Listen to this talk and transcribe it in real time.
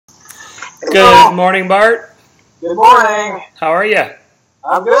Good morning, Bart. Good morning. How are you?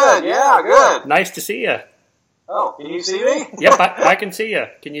 I'm good. Yeah, good. Nice to see you. Oh, can you see me? Yep, I can see you.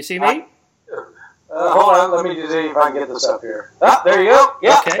 Can you see me? Hold on. Let me just see if I can get this up here. Oh, there you go.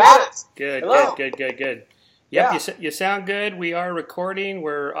 Yeah, Okay. got it. Good, Hello. good. Yep, Yeah. you sound good. We are recording.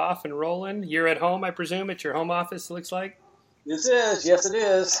 We're off and rolling. You're at home, I presume, at your home office, it looks like? Yes, it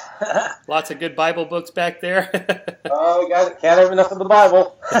is. Lots of good Bible books back there. Oh, we can't have enough of the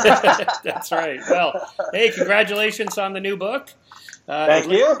Bible. That's right. Well, hey, congratulations on the new book.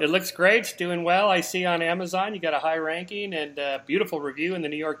 Thank you. It looks great. It's doing well. I see on Amazon you got a high ranking and beautiful review in the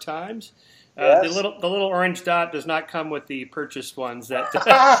New York Times. Yes. The little orange dot does not come with the purchased ones. That's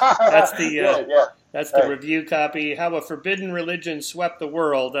the review copy. How a Forbidden Religion Swept the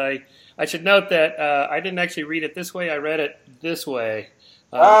World. I should note that I didn't actually read it this way. I read it this way.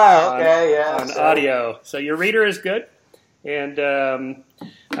 On audio. So your reader is good. And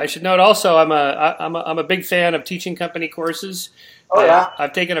I should note also I'm a big fan of teaching company courses. Oh yeah.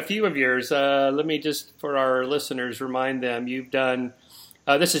 I've taken a few of yours. Let me just, for our listeners, remind them. You've done,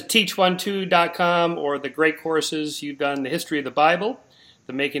 this is teach12.com or the Great Courses. You've done the history of the Bible,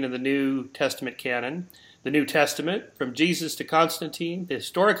 the making of the New Testament canon, the New Testament, from Jesus to Constantine, the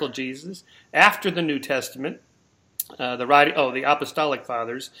historical Jesus, after the New Testament, the Apostolic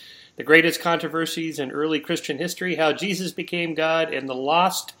Fathers, the greatest controversies in early Christian history, how Jesus became God, and the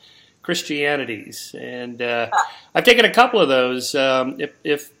lost Christianities. And I've taken a couple of those.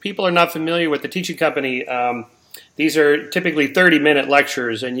 If people are not familiar with the teaching company, these are typically 30-minute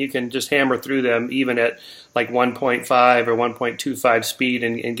lectures, and you can just hammer through them even at like 1.5 or 1.25 speed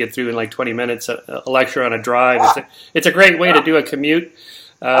and get through in like 20 minutes a lecture on a drive. It's a great way to do a commute.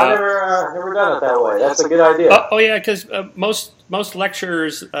 I've never done it that way. That's a good idea. Oh yeah, because most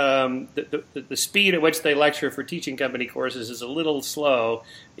lecturers, the speed at which they lecture for teaching company courses is a little slow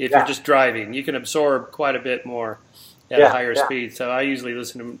if you're just driving. You can absorb quite a bit more at a higher speed. So I usually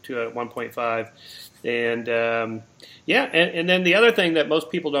listen to a 1.5. And and then the other thing that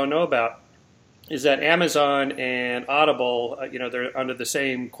most people don't know about is that Amazon and Audible, they're under the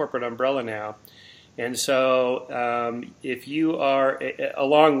same corporate umbrella now. And so if you are,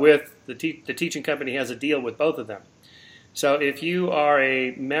 along with the teaching company has a deal with both of them. So if you are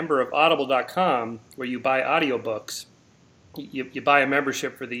a member of audible.com, where you buy audiobooks, you buy a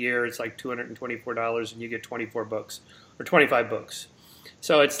membership for the year, it's like $224, and you get 24 books, or 25 books.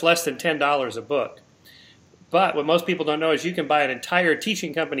 So it's less than $10 a book. But what most people don't know is you can buy an entire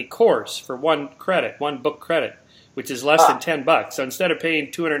teaching company course for one book credit, which is less than $10. So instead of paying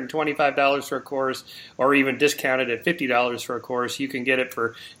 $225 for a course, or even discounted at $50 for a course, you can get it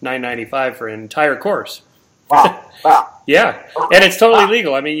for $9.95 for an entire course. Wow. Yeah, and it's totally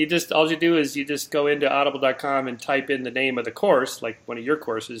legal. I mean, all you do is you just go into audible.com and type in the name of the course, like one of your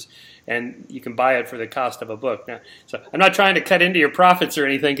courses, and you can buy it for the cost of a book. Now, so I'm not trying to cut into your profits or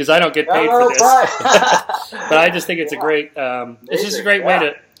anything because I don't get paid for this. But I just think it's it's just a great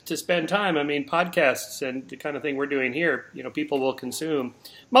way to spend time. I mean, podcasts and the kind of thing we're doing here, people will consume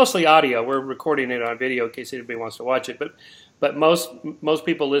mostly audio. We're recording it on video in case anybody wants to watch it, but most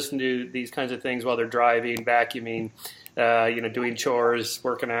people listen to these kinds of things while they're driving, vacuuming, doing chores,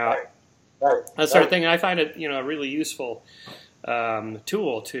 working out, that sort of thing. And I find it, a really useful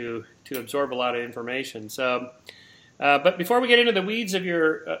tool to absorb a lot of information. So, but before we get into the weeds of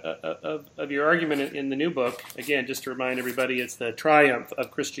your argument in the new book, again, just to remind everybody, it's the triumph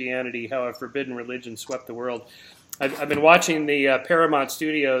of Christianity: How a Forbidden Religion Swept the World. I've been watching the Paramount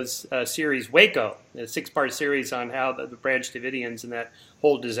Studios series Waco, a 6-part series on how the Branch Davidians and that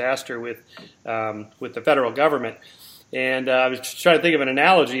whole disaster with the federal government. And I was trying to think of an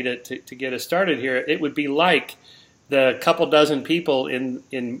analogy to get us started here. It would be like the couple dozen people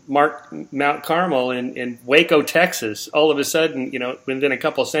in Mount Carmel in Waco, Texas. All of a sudden, within a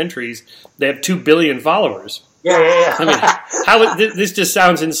couple centuries, they have 2 billion followers. Yeah. I mean, this just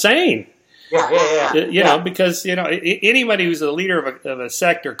sounds insane. Yeah. Because anybody who's a leader of a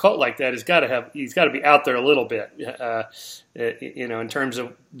sect or cult like that he's got to be out there a little bit, in terms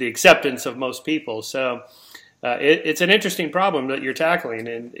of the acceptance of most people. So it's an interesting problem that you're tackling,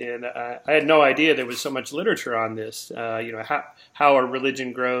 and I had no idea there was so much literature on this. How a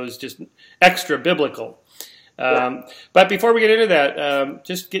religion grows, just extra biblical. But before we get into that,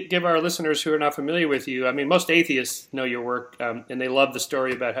 just give our listeners who are not familiar with you. I mean, most atheists know your work, and they love the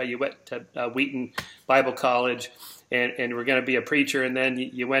story about how you went to Wheaton Bible College and were going to be a preacher, and then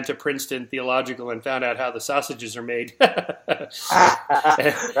you went to Princeton Theological and found out how the sausages are made.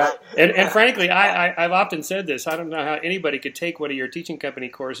 and frankly, I've often said this. I don't know how anybody could take one of your teaching company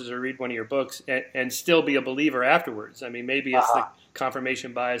courses or read one of your books and still be a believer afterwards. I mean, maybe it's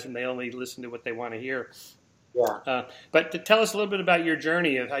confirmation bias and they only listen to what they want to hear. Yeah. But to tell us a little bit about your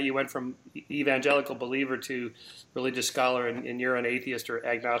journey of how you went from evangelical believer to religious scholar, and you're an atheist or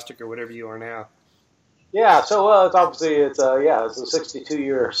agnostic or whatever you are now. Yeah, so it's obviously it's a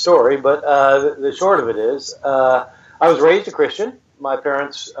 62-year story, but the short of it is I was raised a Christian. My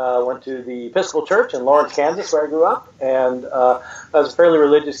parents went to the Episcopal Church in Lawrence, Kansas, where I grew up, and I was a fairly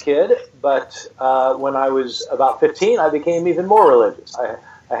religious kid. But when I was about 15, I became even more religious. I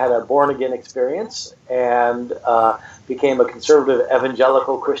had a born-again experience and became a conservative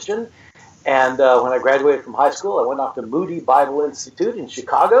evangelical Christian. And when I graduated from high school, I went off to Moody Bible Institute in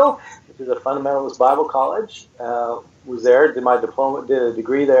Chicago, which is a fundamentalist Bible college. Was there, did my diploma, did a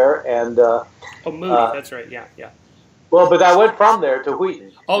degree there, and Moody, that's right, yeah. Well, but I went from there to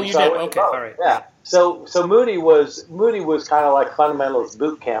Wheaton. Oh, you did? Okay, all right. Yeah. So Moody was kind of like fundamentalist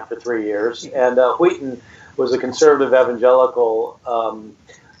boot camp for 3 years, and Wheaton was a conservative evangelical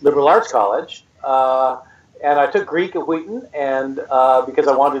liberal arts college. And I took Greek at Wheaton, and because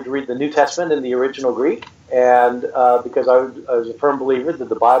I wanted to read the New Testament in the original Greek, and because I was a firm believer that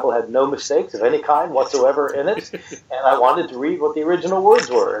the Bible had no mistakes of any kind whatsoever in it, and I wanted to read what the original words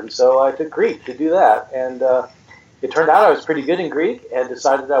were, and so I took Greek to do that. And it turned out I was pretty good in Greek, and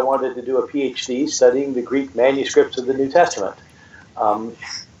decided I wanted to do a PhD studying the Greek manuscripts of the New Testament.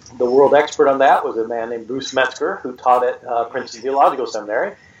 The world expert on that was a man named Bruce Metzger, who taught at Princeton Theological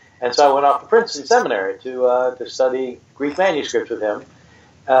Seminary. And so I went off to Princeton Seminary to study Greek manuscripts with him.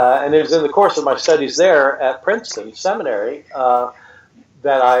 And it was in the course of my studies there at Princeton Seminary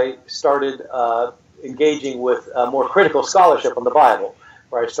that I started engaging with more critical scholarship on the Bible,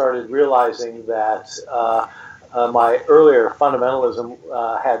 where I started realizing that my earlier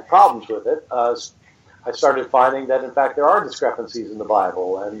fundamentalism had problems with it. I started finding that, in fact, there are discrepancies in the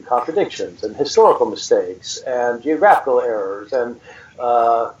Bible, and contradictions, and historical mistakes, and geographical errors, and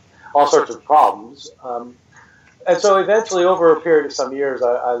all sorts of problems. And so eventually, over a period of some years,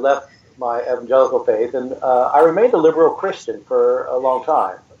 I left my evangelical faith, and I remained a liberal Christian for a long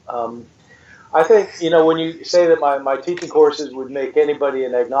time. I think, when you say that my teaching courses would make anybody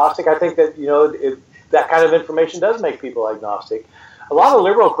an agnostic, I think that, that kind of information does make people agnostic. A lot of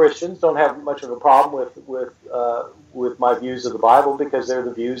liberal Christians don't have much of a problem with my views of the Bible, because they're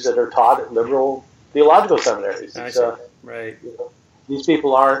the views that are taught at liberal theological seminaries. Right. These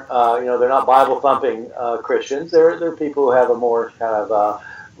people aren't, they're not Bible-thumping Christians. They're people who have a more kind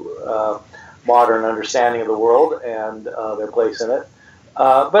of modern understanding of the world and their place in it.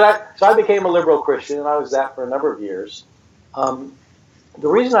 So I became a liberal Christian, and I was that for a number of years. The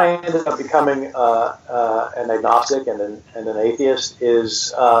reason I ended up becoming an agnostic and an atheist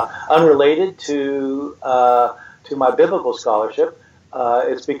is unrelated to my biblical scholarship.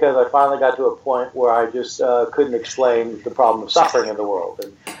 It's because I finally got to a point where I just couldn't explain the problem of suffering in the world,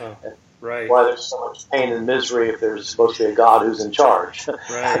 and why there's so much pain and misery if there's supposed to be a God who's in charge.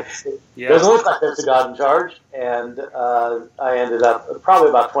 Right. It doesn't look like there's a God in charge, and I ended up, probably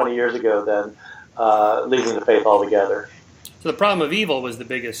about 20 years ago then, leaving the faith altogether. So the problem of evil was the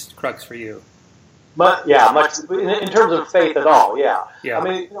biggest crux for you. Much in terms of faith at all. Yeah. I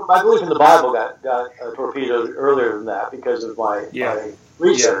mean, my belief in the Bible got torpedoed earlier than that because of my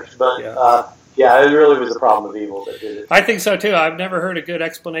research. But it really was the problem of evil that did it. I think so too. I've never heard a good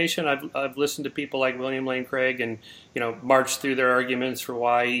explanation. I've listened to people like William Lane Craig and march through their arguments for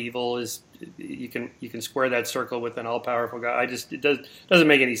why evil is. You can square that circle with an all-powerful God. It doesn't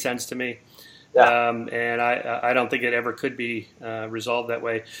make any sense to me. Yeah. And I don't think it ever could be resolved that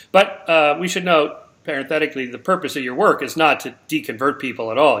way. But we should note, parenthetically, the purpose of your work is not to deconvert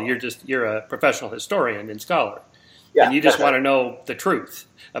people at all. You're a professional historian and scholar. Yeah, and you just want to know the truth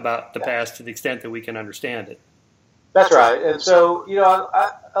about the past to the extent that we can understand it. That's right. And so,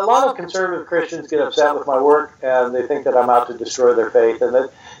 a lot of conservative Christians get upset with my work, and they think that I'm out to destroy their faith, and that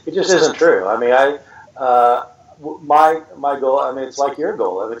it just isn't true. I mean, my goal, it's like your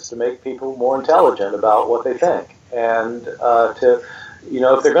goal, it's to make people more intelligent about what they think, and if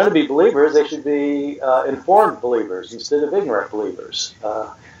they're going to be believers, they should be informed believers instead of ignorant believers.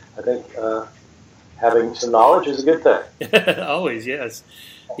 I think having some knowledge is a good thing. Always, yes.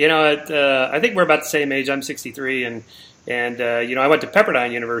 I think we're about the same age. I'm 63, and I went to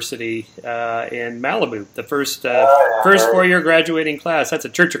Pepperdine University in Malibu, the first 4-year graduating class. That's a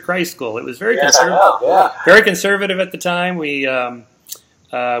Church of Christ school. It was very conservative. Very conservative at the time. We were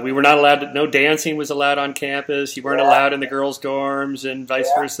not allowed. No dancing was allowed on campus. You weren't allowed in the girls' dorms, and vice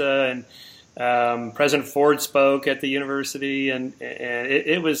versa. And President Ford spoke at the university, and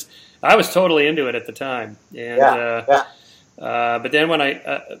it was. I was totally into it at the time, and But then when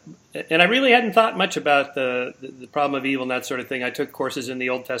and I really hadn't thought much about the problem of evil and that sort of thing. I took courses in the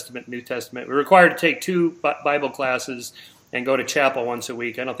Old Testament, New Testament. We were required to take 2 Bible classes and go to chapel once a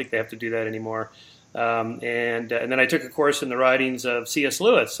week. I don't think they have to do that anymore. And then I took a course in the writings of C.S.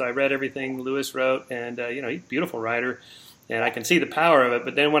 Lewis. So I read everything Lewis wrote, and he's a beautiful writer, and I can see the power of it.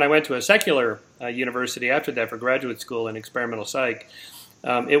 But then when I went to a secular university after that for graduate school in experimental psych,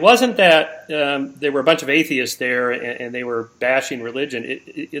 it wasn't that there were a bunch of atheists there and they were bashing religion.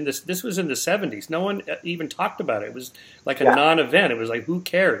 This was in the 70s. No one even talked about it. It was like a non-event. It was like, who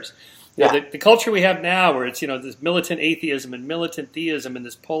cares? The culture we have now, where it's this militant atheism and militant theism and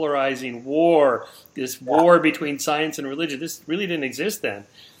this polarizing war, this war between science and religion. This really didn't exist then.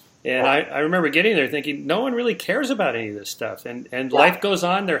 And I remember getting there thinking, no one really cares about any of this stuff. And life goes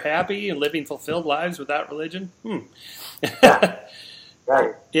on. They're happy and living fulfilled lives without religion.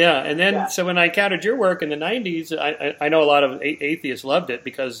 Right. Yeah, and then so when I encountered your work in the 90s, I know a lot of atheists loved it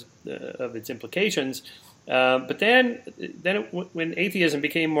because of its implications. But then when atheism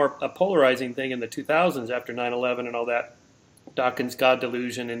became more a polarizing thing in the 2000s after 9/11 and all that, Dawkins' God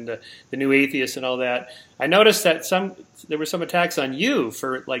delusion and the new atheists and all that, I noticed that there were some attacks on you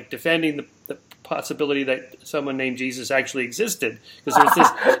for like defending the possibility that someone named Jesus actually existed, because there's this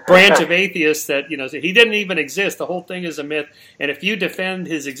branch of atheists that he didn't even exist. The whole thing is a myth, and if you defend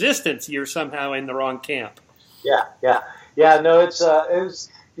his existence, you're somehow in the wrong camp. No, it was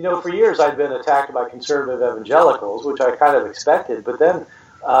for years I'd been attacked by conservative evangelicals, which I kind of expected, but then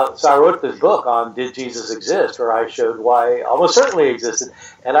so I wrote this book on Did Jesus Exist, where I showed why almost certainly existed.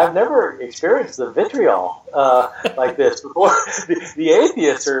 And I've never experienced the vitriol like this before. The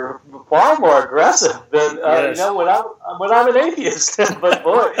atheists are far more aggressive than when I'm an atheist. But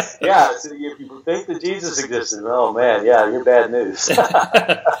boy, so if you think that Jesus existed, oh man, you're bad news.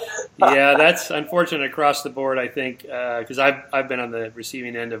 Yeah, that's unfortunate across the board, I think, because I've been on the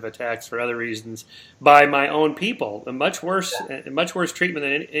receiving end of attacks for other reasons by my own people. Much worse treatment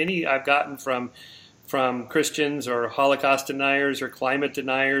than any I've gotten from Christians or Holocaust deniers or climate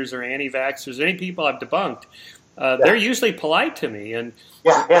deniers or anti-vaxxers. Any people I've debunked, they're usually polite to me. And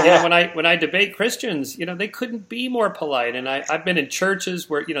when I debate Christians, they couldn't be more polite. And I've been in churches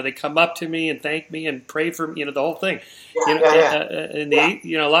where they come up to me and thank me and pray for me, the whole thing. And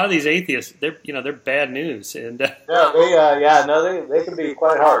a lot of these atheists, they're bad news. And they can be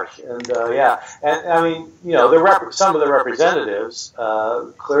quite harsh. And and I mean, some of the representatives,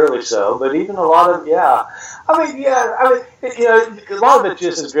 clearly so, but even a lot of a lot of it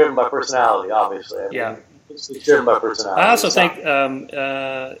just is driven by personality, obviously. It's driven by personality. I also think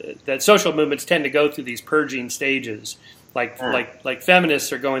that social movements tend to go through these purging stages, like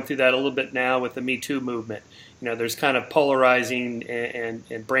feminists are going through that a little bit now with the Me Too movement. There's kind of polarizing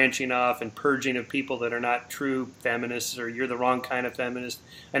and branching off and purging of people that are not true feminists, or you're the wrong kind of feminist.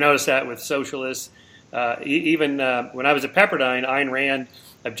 I noticed that with socialists. Even when I was at Pepperdine, Ayn Rand,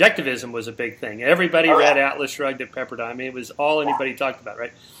 objectivism was a big thing. Everybody read Atlas Shrugged at Pepperdine. I mean, it was all anybody talked about,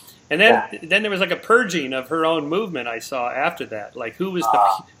 right? And then there was like a purging of her own movement I saw after that. Like who was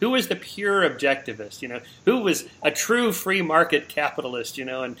the pure objectivist? Who was a true free market capitalist?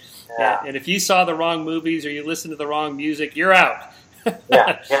 And if you saw the wrong movies or you listened to the wrong music, you're out.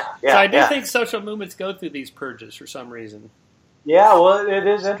 So I do think social movements go through these purges for some reason. Yeah, well, it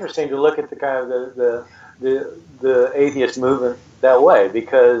is interesting to look at the kind of the atheist movement that way,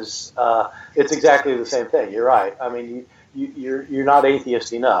 because it's exactly the same thing. You're right. I mean, you're not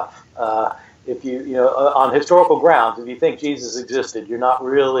atheist enough. If on historical grounds, if you think Jesus existed, you're not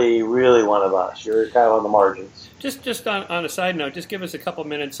really one of us. You're kind of on the margins. Just on a side note, just give us a couple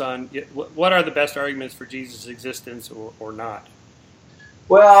minutes on what are the best arguments for Jesus' existence or not.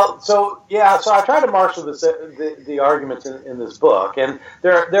 Well, so I try to marshal the arguments in this book, and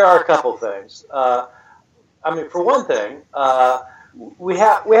there are a couple things. For one thing, we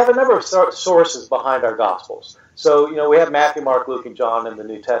have a number of sources behind our Gospels. So, we have Matthew, Mark, Luke, and John in the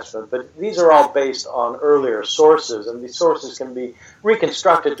New Testament, but these are all based on earlier sources, and these sources can be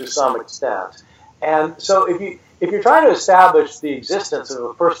reconstructed to some extent. And so if you're trying to establish the existence of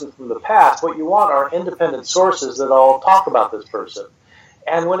a person from the past, what you want are independent sources that all talk about this person.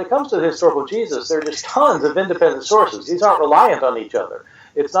 And when it comes to the historical Jesus, there are just tons of independent sources. These aren't reliant on each other.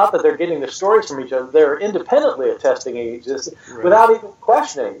 It's not that they're getting their stories from each other. They're independently attesting he existed without even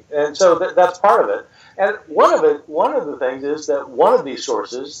questioning. And so that's part of it. And one of the things is that one of these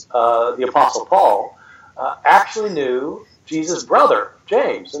sources, the Apostle Paul, actually knew Jesus' brother,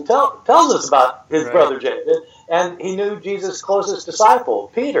 James, and tells us about his brother James. And he knew Jesus' closest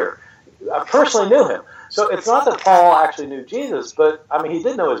disciple, Peter. I personally knew him. So it's not that Paul actually knew Jesus, but, he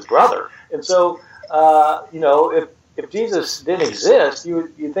did know his brother. And so, if Jesus didn't exist,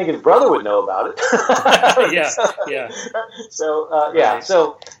 you'd think his brother would know about it. Yeah,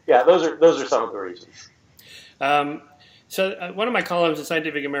 those are some of the reasons. So one of my columns in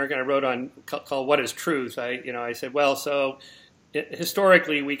Scientific American I wrote on called "What is Truth?" I said, well, so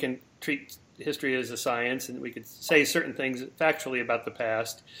historically we can treat history as a science, and we could say certain things factually about the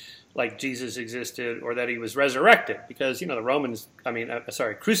past, like Jesus existed or that he was resurrected, because the Romans,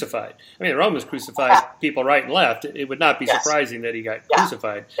 crucified. The Romans crucified people right and left. It would not be surprising that he got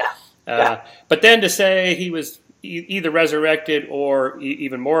crucified. But then to say he was either resurrected or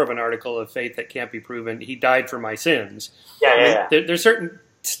even more of an article of faith that can't be proven, he died for my sins. There's certain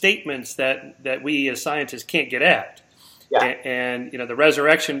statements that we as scientists can't get at. And the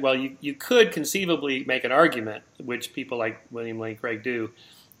resurrection, well, you could conceivably make an argument, which people like William Lane Craig do.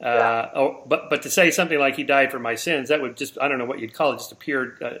 But to say something like he died for my sins, that would just, I don't know what you'd call it, just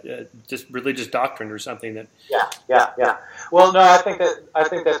appear just religious doctrine or something that. Well, no, I think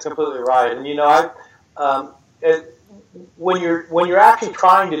that's completely right. And when you're actually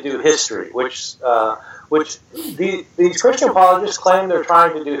trying to do history, which these Christian apologists claim they're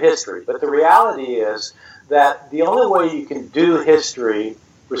trying to do history, but the reality is that the only way you can do history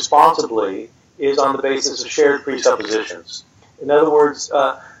responsibly is on the basis of shared presuppositions. In other words,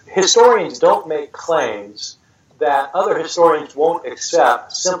 historians don't make claims that other historians won't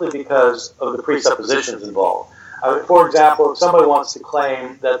accept simply because of the presuppositions involved. For example, if somebody wants to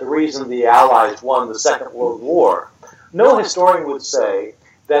claim that the reason the Allies won the Second World War, no historian would say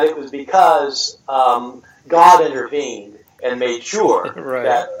that it was because God intervened and made sure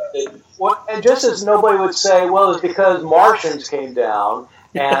that and just as nobody would say, well, it's because Martians came down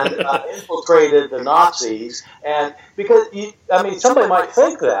and infiltrated the Nazis, and because somebody might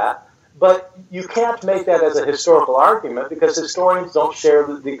think that, but you can't make that as a historical argument because historians don't share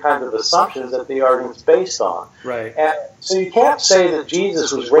the kinds of assumptions that the argument's based on. Right. And so you can't say that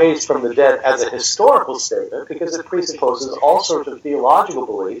Jesus was raised from the dead as a historical statement because it presupposes all sorts of theological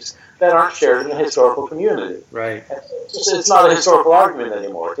beliefs that aren't shared in the historical community. Right. It's not a historical argument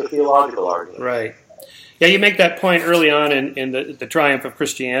anymore. It's a theological argument. Right. Yeah, you make that point early on in the triumph of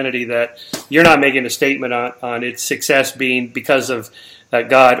Christianity that you're not making a statement on its success being because of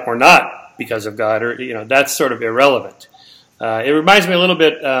God or not because of God, or that's sort of irrelevant. It reminds me a little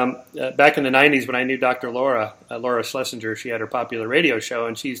bit back in the 90s when I knew Dr. Laura Schlesinger. She had her popular radio show,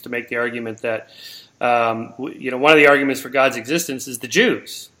 and she used to make the argument that one of the arguments for God's existence is the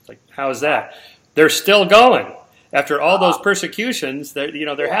Jews. It's like, how is that? They're still going. After all those persecutions,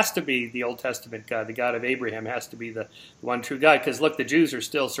 there has to be the Old Testament God. The God of Abraham has to be the one true God. Because, look, the Jews are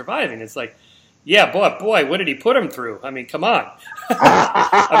still surviving. It's like, yeah, boy, what did he put them through? Come on.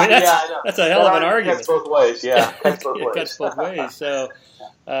 That's a hell of an argument. Cuts both ways, yeah. It cuts both ways. So,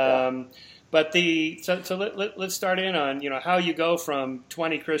 let's start in on how you go from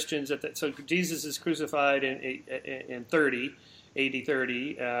 20 Christians. So Jesus is crucified in 30. AD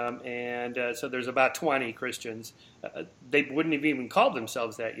 30, so there's about 20 Christians. They wouldn't have even called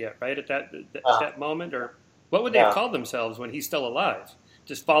themselves that yet, right? At that moment, or what would they have called themselves when he's still alive?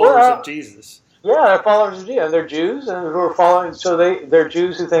 Just followers of Jesus. Yeah, they're followers of Jesus. They're Jews and who are following. So they're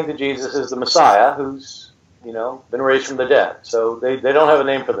Jews who think that Jesus is the Messiah, who's been raised from the dead. So they don't have a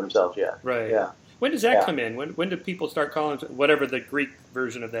name for themselves yet. Right. Yeah. When does that come in? When do people start calling whatever the Greek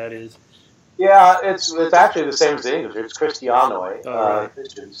version of that is? Yeah, it's actually the same as the English. It's Christianoi,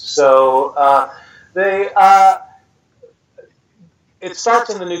 Christians. So it starts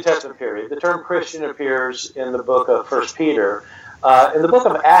in the New Testament period. The term Christian appears in the book of 1 Peter. In the book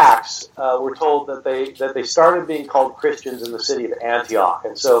of Acts, we're told that they started being called Christians in the city of Antioch,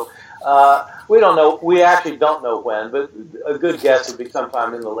 and so we don't know. We actually don't know when, but a good guess would be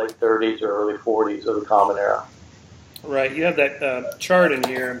sometime in the late 30s or early 40s of the Common Era. Right. You have that chart in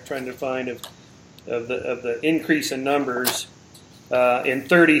here. I'm trying to find of the increase in numbers. In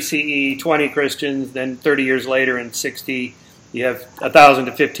 30 CE, 20 Christians. Then 30 years later, in 60, you have 1,000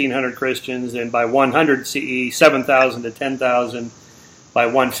 to 1,500 Christians. And by 100 CE, 7,000 to 10,000. By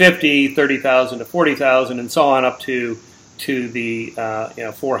 150, 30,000 to 40,000, and so on up to the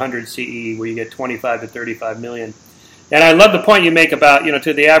 400 CE, where you get 25 to 35 million. And I love the point you make about,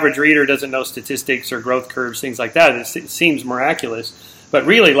 to the average reader doesn't know statistics or growth curves, things like that. It seems miraculous. But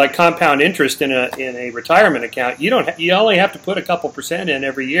really, like compound interest in a retirement account, you only have to put a couple percent in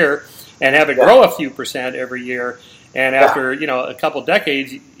every year and have it grow a few percent every year. And after, a couple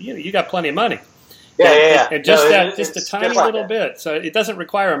decades, you got plenty of money. And just a tiny little bit. So it doesn't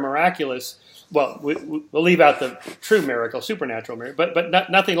require a miraculous. Well, we'll leave out the true miracle, supernatural miracle, but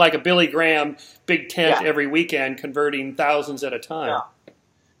nothing like a Billy Graham big tent every weekend converting thousands at a time.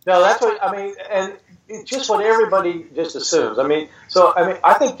 No, that's what I mean. And it's just what everybody just assumes.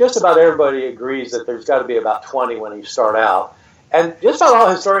 I think just about everybody agrees that there's got to be about 20 when you start out. And just about all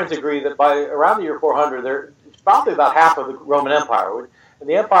historians agree that by around the year 400, there's probably about half of the Roman Empire. And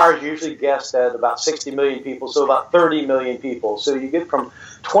the empire is usually guessed at about 60 million people, so about 30 million people. So you get from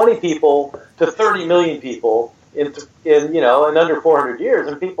 20 people to 30 million people in under 400 years,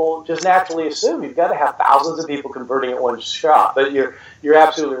 and people just naturally assume you've got to have thousands of people converting at one shot. But you're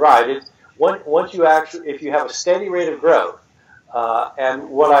absolutely right. Once you if you have a steady rate of growth, and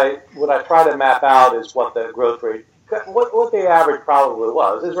what I try to map out is what the growth rate, what the average probably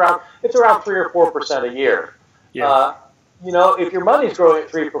was. It's around 3 or 4% a year. Yeah. If your money's growing at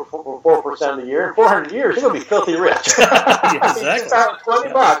 3 or 4% a year, in 400 years, you're going to be filthy rich. Yeah, exactly. You start with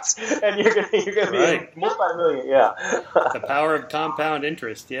 $20, and you're going to be multi-million. Yeah. The power of compound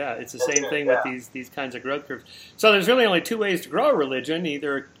interest. Yeah, it's the same thing with these kinds of growth curves. So there's really only two ways to grow a religion: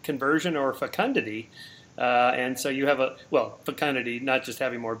 either conversion or fecundity. And so you have fecundity, not just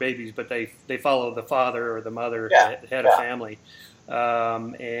having more babies, but they follow the father or the mother, head of family.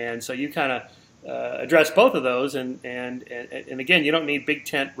 And so you kind of address both of those, and again, you don't need big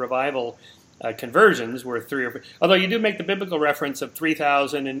tent revival conversions where 3 or 4. Although you do make the biblical reference of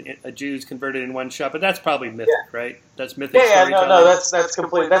 3,000 Jews converted in one shot, but that's probably mythic, right? That's mythic. No, that's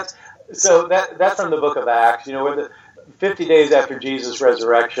complete. That's from the Book of Acts. Where the 50 days after Jesus'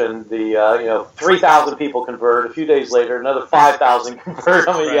 resurrection, the 3,000 people convert. A few days later, another 5,000 convert.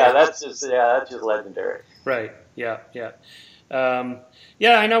 That's just legendary. Right. Yeah.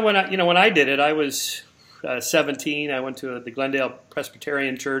 I know when I did it, I was 17. I went to the Glendale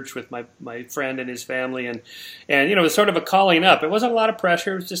Presbyterian Church with my friend and his family, and it was sort of a calling up. It wasn't a lot of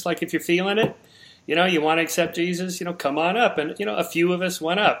pressure. It was just like, if you're feeling it, you want to accept Jesus, come on up. And a few of us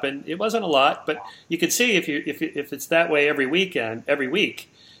went up, and it wasn't a lot, but you could see if it's that way every week, and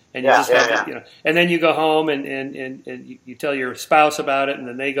you just have it, and then you go home and you tell your spouse about it, and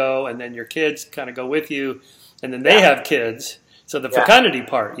then they go, and then your kids kind of go with you, and then they have kids. So the fecundity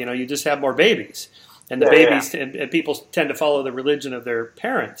part, you just have more babies, and the babies and people tend to follow the religion of their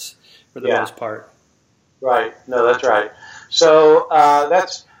parents for the most part. Right. No, that's right. So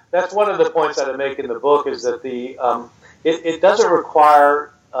that's one of the points that I make in the book, is that it doesn't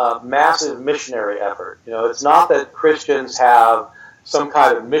require massive missionary effort. It's not that Christians have some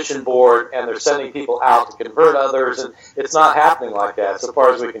kind of mission board and they're sending people out to convert others, and it's not happening like that. So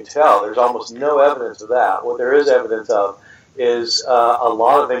far as we can tell, there's almost no evidence of that. What there is evidence of is a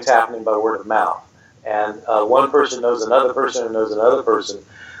lot of things happening by word of mouth, and one person knows another person who knows another person,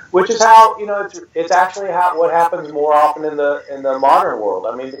 which is how it's actually what happens more often in the modern world.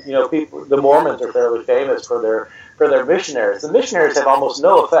 The Mormons are fairly famous for their missionaries. The missionaries have almost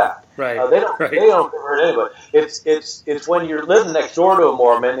no effect. Right. They don't convert anybody. It's when you're living next door to a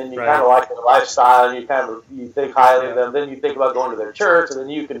Mormon and you kind of like their lifestyle and you think highly of them, then you think about going to their church, and then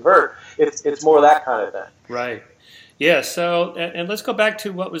you convert. It's more that kind of thing. Right. Yeah, so, and let's go back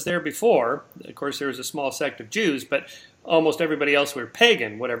to what was there before. Of course, there was a small sect of Jews, but almost everybody else were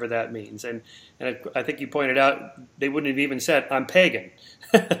pagan, whatever that means. And I think you pointed out they wouldn't have even said, "I'm pagan."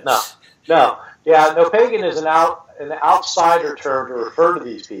 No. Yeah, no, pagan is an outsider term to refer to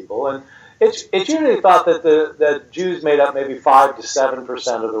these people. And it's usually thought that Jews made up maybe 5 to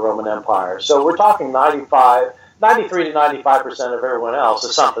 7% of the Roman Empire. So we're talking 93 to 95% of everyone else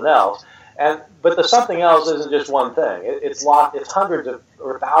is something else. But the something else isn't just one thing. It's hundreds of,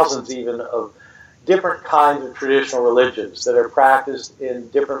 or thousands even, of different kinds of traditional religions that are practiced in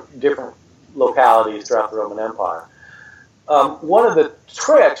different localities throughout the Roman Empire. One of the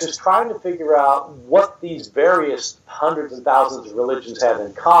tricks is trying to figure out what these various hundreds and thousands of religions have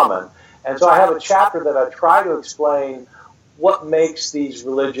in common. And so I have a chapter that I try to explain what makes these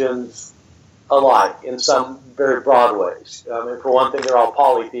religions alike in some very broad ways. For one thing, they're all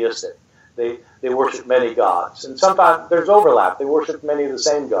polytheistic. They worship many gods. And sometimes there's overlap. They worship many of the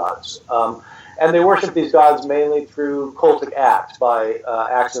same gods. And they worship these gods mainly through cultic acts, by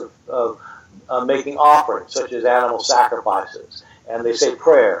acts of making offerings, such as animal sacrifices. And they say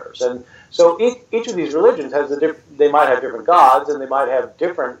prayers. And so each of these religions they might have different gods, and they might have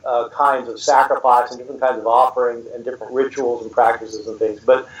different kinds of sacrifice and different kinds of offerings and different rituals and practices and things.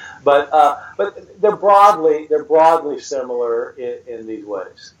 But they're broadly similar in these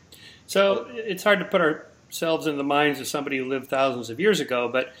ways. So it's hard to put ourselves in the minds of somebody who lived thousands of years ago,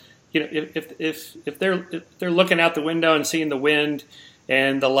 but if they're looking out the window and seeing the wind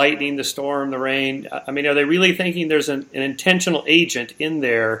and the lightning, the storm, the rain, are they really thinking there's an intentional agent in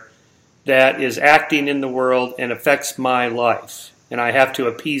there that is acting in the world and affects my life, and I have to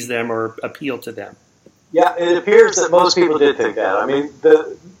appease them or appeal to them? Yeah, it appears that most people did think that. I mean,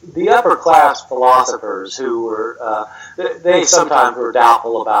 the upper class philosophers who were they sometimes were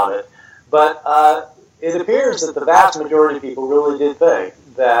doubtful about it, but it appears that the vast majority of people really did think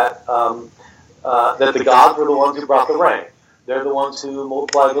that that the gods were the ones who brought the rain. They're the ones who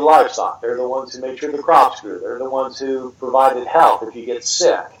multiplied the livestock. They're the ones who made sure the crops grew. They're the ones who provided health if you get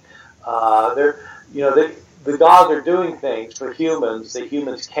sick. The gods are doing things for humans that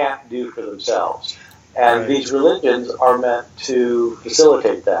humans can't do for themselves. And these religions are meant to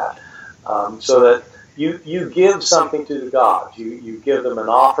facilitate that, so that you give something to the gods. You give them an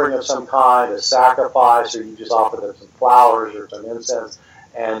offering of some kind, a sacrifice, or you just offer them some flowers or some incense,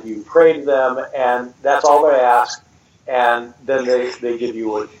 and you pray to them, and that's all they ask, and then they give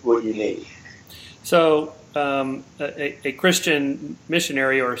you what you need. So a Christian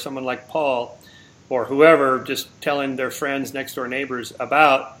missionary or someone like Paul or whoever just telling their friends, next door neighbors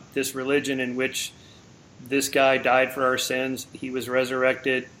about this religion in which this guy died for our sins, he was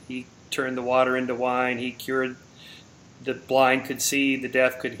resurrected, he turned the water into wine, he cured, the blind could see, the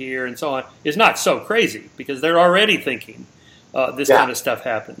deaf could hear, and so on, is not so crazy, because they're already thinking this kind of stuff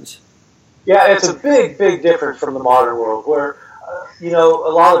happens. Yeah, it's a big, big difference from the modern world where,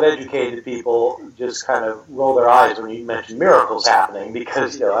 a lot of educated people just kind of roll their eyes when you mention miracles happening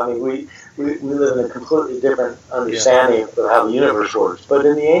because, we live in a completely different understanding of how the universe works. But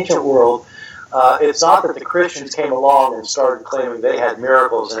in the ancient world, it's not that the Christians came along and started claiming they had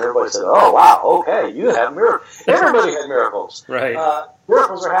miracles and everybody said, oh, wow, okay, you have miracles. Everybody had miracles. Right.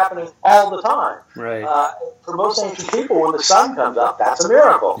 Miracles are happening all the time. Right. For most ancient people, when the sun comes up, that's a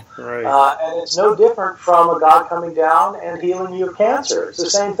miracle. Right. And it's no different from a God coming down and healing you of cancer. It's the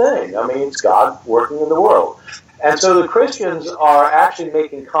same thing. I mean, it's God working in the world. And so the Christians are actually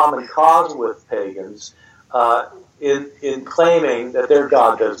making common cause with pagans in claiming that their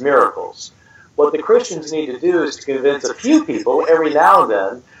God does miracles. What the Christians need to do is to convince a few people every now and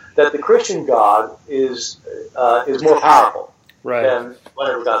then that the Christian God is more powerful than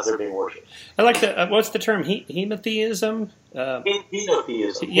whatever gods they're being worshipped. I like the what's the term? Henotheism.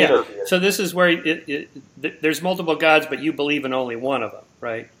 Henotheism. Yeah. Henotheism. So this is where there's multiple gods, but you believe in only one of them,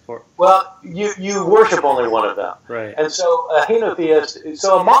 right? Well, you worship only one of them, right? And so a henotheist.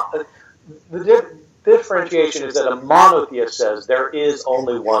 So the differentiation is that a monotheist says there is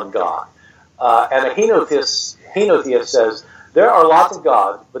only one God. And a henotheist says, there are lots of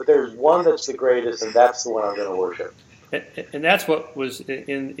gods, but there's one that's the greatest, and that's the one I'm going to worship. And that's what was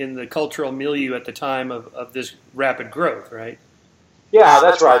in the cultural milieu at the time of this rapid growth, right? Yeah,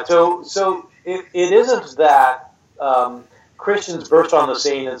 that's right. So it isn't that Christians burst on the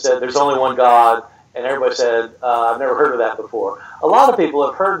scene and said, there's only one God, and everybody said, I've never heard of that before. A lot of people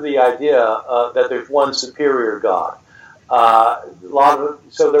have heard the idea that there's one superior God.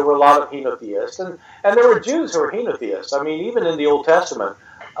 So there were a lot of henotheists, and there were Jews who were henotheists. I mean, even in the Old Testament,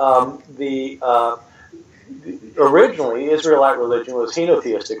 originally Israelite religion was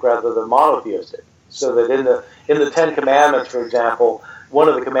henotheistic rather than monotheistic. So that in the Ten Commandments, for example, one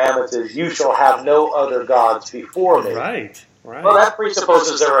of the commandments is, "You shall have no other gods before me." Right. Well, that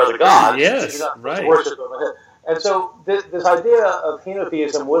presupposes there are other gods. Yes. So you're not right. Worship them. And so this idea of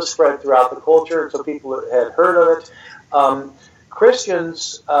henotheism was spread throughout the culture, so people had heard of it.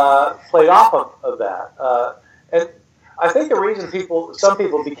 Christians played off of that. And I think the reason some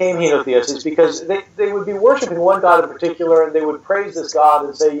people became henotheists is because they would be worshiping one God in particular, and they would praise this God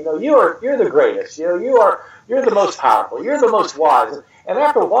and say, you're the greatest, you're the most powerful, you're the most wise. And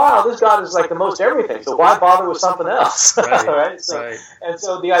after a while, this God is like the most everything, so why bother with something else? Right. Right? And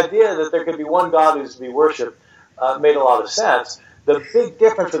so the idea that there could be one God who's to be worshipped made a lot of sense. The big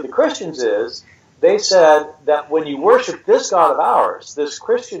difference with the Christians is they said that when you worship this God of ours, this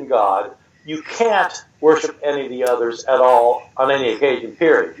Christian God, you can't worship any of the others at all on any occasion,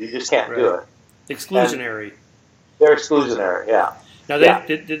 period. You just can't do it. Exclusionary. And they're exclusionary, yeah. Now,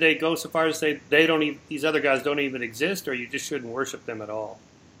 did they go so far as to say these other guys don't even exist, or you just shouldn't worship them at all?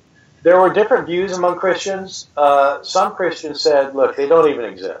 There were different views among Christians. Some Christians said, look, they don't even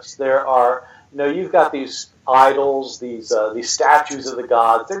exist. There are, you've got these idols, these statues of the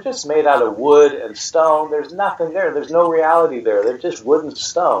gods. They're just made out of wood and stone. There's nothing there. There's no reality there. They're just wood and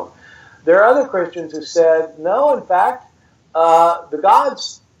stone. There are other Christians who said, no, in fact, the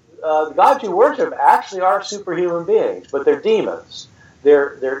gods you worship actually are superhuman beings, but they're demons.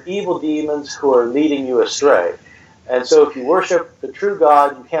 They're evil demons who are leading you astray. And so if you worship the true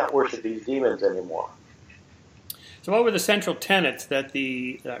God, you can't worship these demons anymore. So what were the central tenets that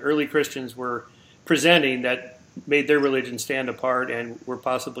the early Christians were presenting that made their religion stand apart and were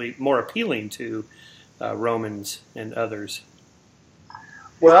possibly more appealing to Romans and others?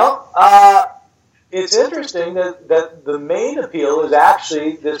 Well, it's interesting that the main appeal is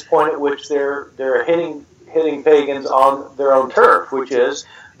actually this point at which they're hitting pagans on their own turf, which is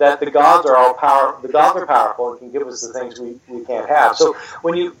that the gods are powerful and can give us the things we can't have. So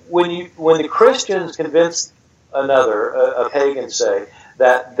when the Christians convince a pagan, say,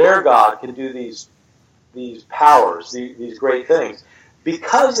 that their God can do these powers, these great things,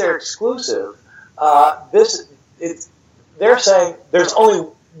 because they're exclusive, they're saying there's only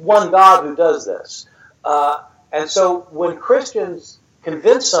one God who does this. And so when Christians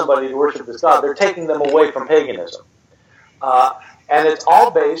convince somebody to worship this God, they're taking them away from paganism. And it's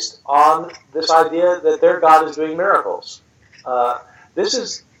all based on this idea that their God is doing miracles.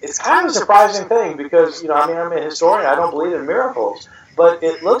 It's kind of a surprising thing because, I'm a historian, I don't believe in miracles, but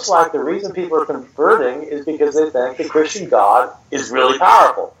it looks like the reason people are converting is because they think the Christian God is really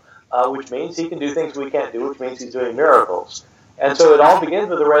powerful, which means he can do things we can't do, which means he's doing miracles. And so it all begins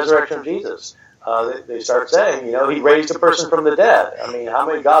with the resurrection of Jesus. They start saying, he raised a person from the dead. I mean, how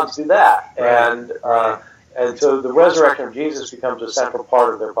many gods do that? Right. And so the resurrection of Jesus becomes a central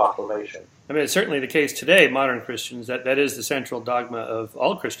part of their proclamation. I mean, it's certainly the case today, modern Christians, that is the central dogma of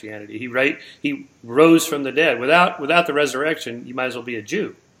all Christianity. He rose from the dead. Without the resurrection, you might as well be a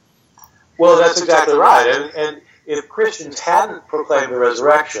Jew. Well, that's exactly right. And if Christians hadn't proclaimed the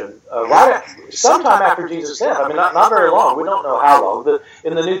resurrection, sometime after Jesus' death, I mean, not very long, we don't know how long.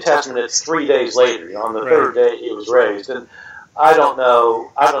 In the New Testament, it's 3 days later. On the third day, he was raised. And I don't know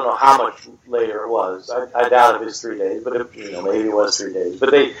how much later it was. I doubt if it's 3 days, but maybe it was 3 days.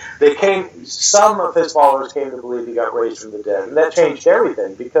 But they came. Some of his followers came to believe he got raised from the dead, and that changed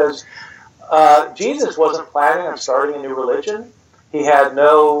everything because Jesus wasn't planning on starting a new religion. He had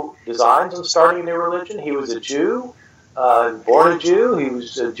no designs on starting a new religion. He was a Jew, born a Jew. He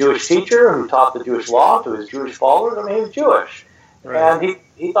was a Jewish teacher who taught the Jewish law to his Jewish followers. I mean, he was Jewish, right. And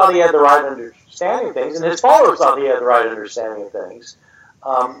he thought he had the right understanding of things, and his followers thought he had the right understanding of things.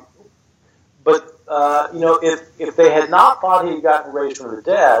 But if they had not thought he had gotten raised from the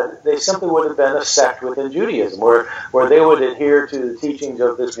dead, they simply would have been a sect within Judaism, where they would adhere to the teachings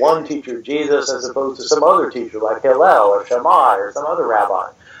of this one teacher, Jesus, as opposed to some other teacher like Hillel or Shammai or some other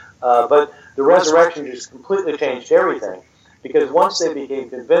rabbi. But the resurrection just completely changed everything, because once they became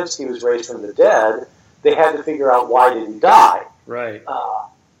convinced he was raised from the dead, they had to figure out why did he die. Right.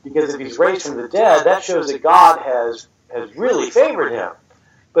 Because if he's raised from the dead, that shows that God has really favored him.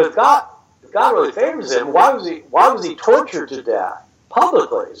 But if God really favors him, why was he tortured to death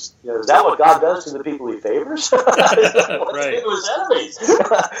publicly? Is that what God does to the people he favors? Right. To his enemies.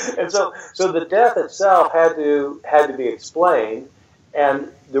 And so the death itself had to be explained,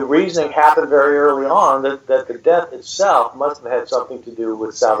 and the reasoning happened very early on that the death itself must have had something to do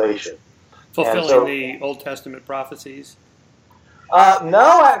with salvation. Fulfilling the Old Testament prophecies?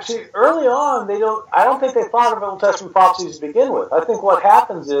 No, actually, early on, I don't think they thought of Old Testament prophecies to begin with. I think what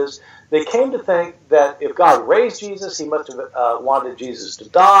happens is they came to think that if God raised Jesus, he must have wanted Jesus to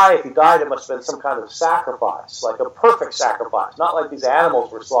die. If he died, it must have been some kind of sacrifice, like a perfect sacrifice. Not like these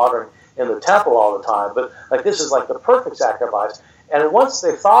animals were slaughtering in the temple all the time, but like this is like the perfect sacrifice. And once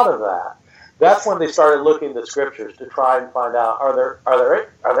they thought of that, that's when they started looking at the scriptures to try and find out, are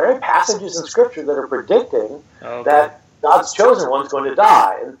there any passages in scripture that are predicting that God's chosen one's going to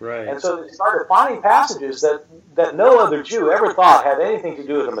die? And so they started finding passages that no other Jew ever thought had anything to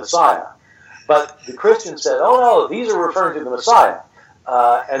do with the Messiah. But the Christians said, oh no, these are referring to the Messiah.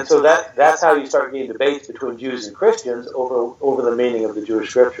 And so that's how you start getting debates between Jews and Christians over the meaning of the Jewish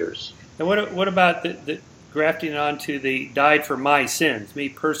scriptures. And what about the grafting onto the died for my sins? Me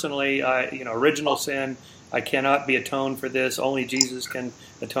personally, original sin, I cannot be atoned for this. Only Jesus can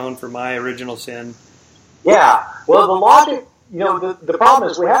atone for my original sin. Yeah, well, the logic, the problem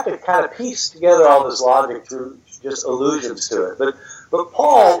is we have to kind of piece together all this logic through just allusions to it. But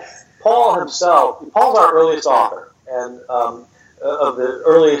Paul himself, Paul's our earliest author, and of the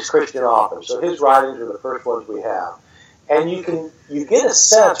earliest Christian authors. So his writings are the first ones we have. And you get a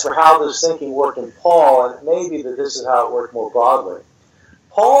sense for how this thinking worked in Paul, and maybe that this is how it worked more broadly.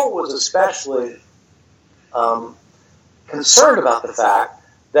 Paul was especially concerned about the fact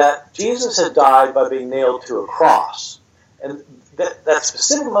that Jesus had died by being nailed to a cross. And that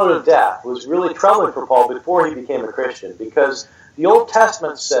specific mode of death was really troubling for Paul before he became a Christian, because the Old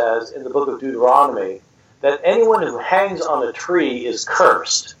Testament says in the book of Deuteronomy that anyone who hangs on a tree is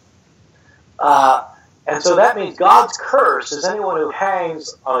cursed. And so that means God's curse is anyone who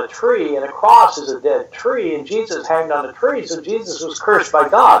hangs on a tree, and a cross is a dead tree, and Jesus hanged on a tree, so Jesus was cursed by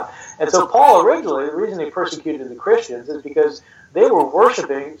God. And so Paul originally, the reason he persecuted the Christians is because they were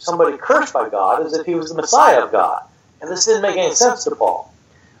worshiping somebody cursed by God as if he was the Messiah of God. And this didn't make any sense to Paul.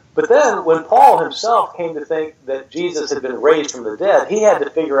 But then when Paul himself came to think that Jesus had been raised from the dead, he had to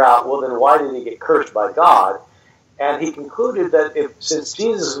figure out, well, then why did he get cursed by God? And he concluded that since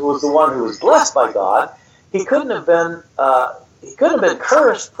Jesus was the one who was blessed by God, he couldn't have been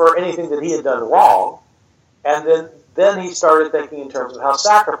cursed for anything that he had done wrong. And then he started thinking in terms of how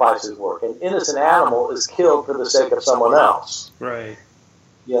sacrifices work. An innocent animal is killed for the sake of someone else. Right.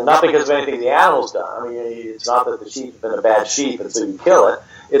 Not because of anything the animal's done. I mean, it's not that the sheep's been a bad sheep and so you kill it.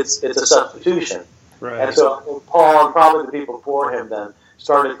 It's a substitution. Right. And so Paul and probably the people before him then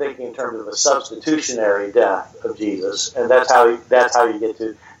started thinking in terms of a substitutionary death of Jesus, and that's how you get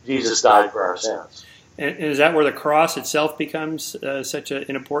to Jesus died for our sins. And is that where the cross itself becomes such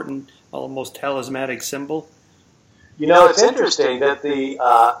an important, almost talismanic symbol? It's interesting that the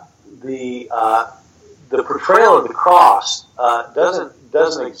portrayal of the cross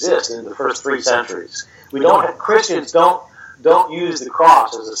doesn't exist in the first 3 centuries. Christians don't use the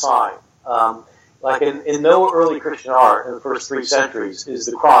cross as a sign. Like in no early Christian art in the first 3 centuries is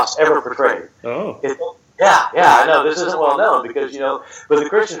the cross ever portrayed. Oh. I know this isn't well known because but the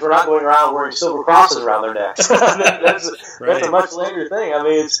Christians were not going around wearing silver crosses around their necks. That's a much later thing. I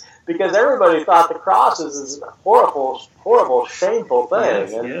mean, it's because everybody thought the cross is this horrible, shameful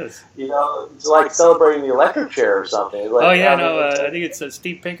thing. Yes. It's like celebrating the electric chair or something. I think it's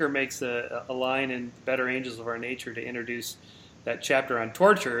Steve Pinker makes a line in Better Angels of Our Nature to introduce that chapter on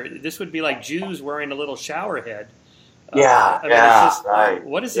torture. This would be like Jews wearing a little shower head. Right.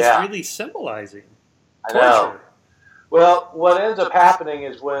 What is this really symbolizing? I know. Well, what ends up happening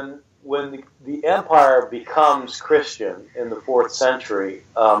is when the empire becomes Christian in the 4th century,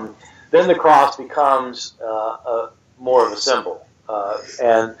 then the cross becomes more of a symbol,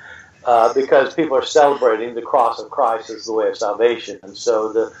 and because people are celebrating the cross of Christ as the way of salvation, and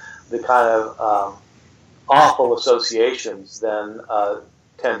so the kind of awful associations then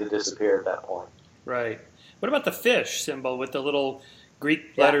tend to disappear at that point. Right. What about the fish symbol with the little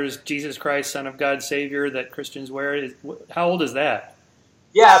Greek letters, Jesus Christ, Son of God, Savior, that Christians wear? How old is that?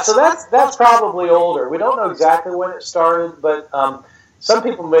 Yeah, so that's probably older. We don't know exactly when it started, but some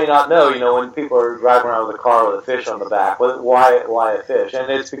people may not know, when people are driving around with a car with a fish on the back, why a fish? And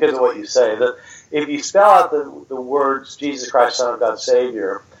it's because of what you say. That if you spell out the words Jesus Christ, Son of God,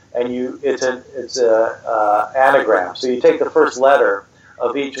 Savior, and it's a anagram. So you take the first letter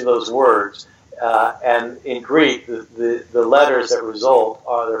of each of those words, and in Greek, the letters that result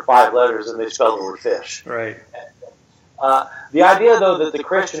there are 5 letters, and they spell the word fish. Right. The idea, though, that the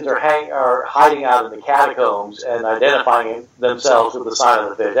Christians are hiding out in the catacombs and identifying themselves with the sign of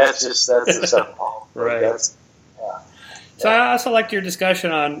the fish, that's the stuff of Paul. Right. So I also liked your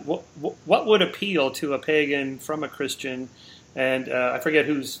discussion on what would appeal to a pagan from a Christian, and I forget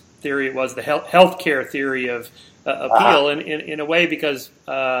whose theory it was, the healthcare theory of appeal in a way, because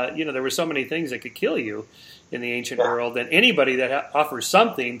there were so many things that could kill you in the ancient world, and anybody that offers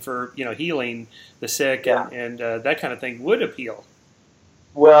something for healing the sick and that kind of thing would appeal.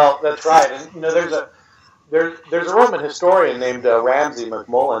 Well, that's right, and there's a Roman historian named Ramsay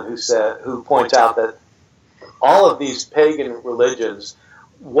MacMullen who points out that all of these pagan religions,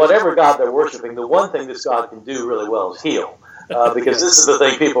 whatever god they're worshiping, the one thing this god can do really well is heal, because this is the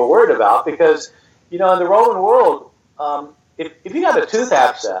thing people are worried about. Because in the Roman world, if you got a tooth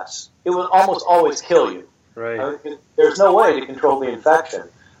abscess, it will almost always kill you. Right. There's no way to control the infection.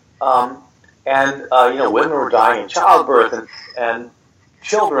 Women were dying in childbirth, and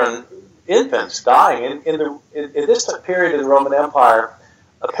children, infants dying. In this period in the Roman Empire,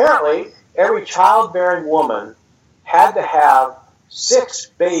 apparently every childbearing woman had to have 6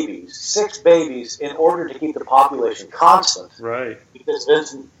 babies in order to keep the population constant. Right. Because of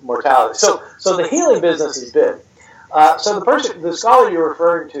infant mortality. So the healing business is big. So the scholar you're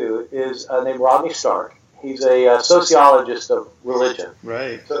referring to is named Rodney Stark. He's a sociologist of religion.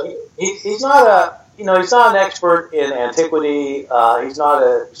 Right. So he's not he's not an expert in antiquity. He's not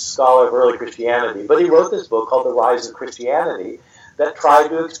a scholar of early Christianity, but he wrote this book called The Rise of Christianity that tried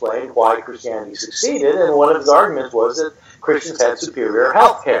to explain why Christianity succeeded, and one of his arguments was that Christians had superior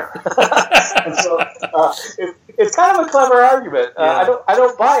health care. And so it's kind of a clever argument. I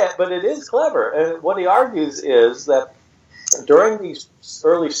don't buy it, but it is clever. And what he argues is that during these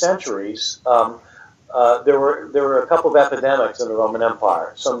early centuries, there were a couple of epidemics in the Roman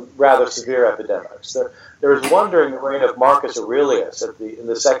Empire, some rather severe epidemics. There was one during the reign of Marcus Aurelius in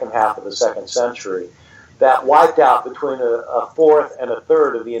the second half of the 2nd century that wiped out between a fourth and a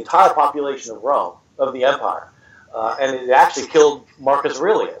third of the entire population of Rome, of the empire. And it actually killed Marcus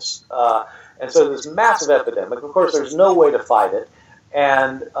Aurelius. And so this massive epidemic. Of course, there's no way to fight it.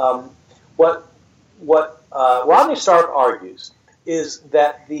 And what Rodney Stark argues is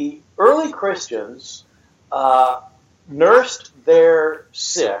that the early Christians nursed their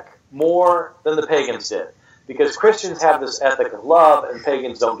sick more than the pagans did, because Christians have this ethic of love and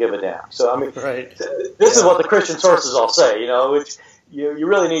pagans don't give a damn. So, I mean, this is what the Christian sources all say, which you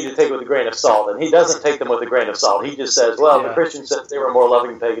really need to take with a grain of salt. And he doesn't take them with a grain of salt. He just says, well, the Christians said they were more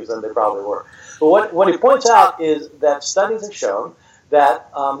loving pagans than they probably were. But what he points out is that studies have shown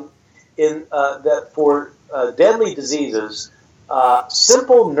that that for deadly diseases,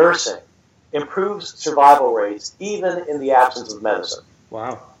 simple nursing improves survival rates even in the absence of medicine.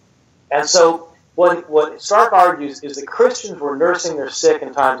 Wow. And so what Stark argues is that Christians were nursing their sick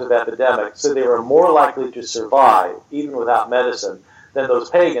in times of epidemic, so they were more likely to survive even without medicine than those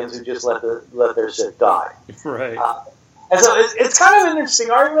pagans who just let their sick die. Right. And so it's kind of an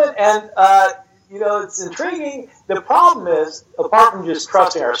interesting argument, and it's intriguing. The problem is, apart from just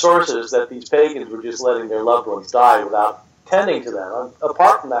trusting our sources that these pagans were just letting their loved ones die without tending to them,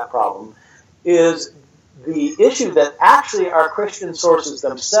 apart from that problem, is the issue that actually our Christian sources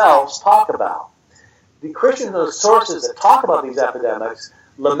themselves talk about. The Christian sources that talk about these epidemics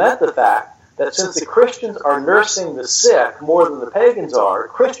lament the fact that since the Christians are nursing the sick more than the pagans are,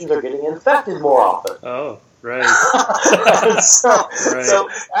 Christians are getting infected more often. Oh, right. So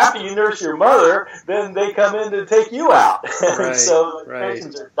after you nurse your mother, then they come in to take you out. Right. So the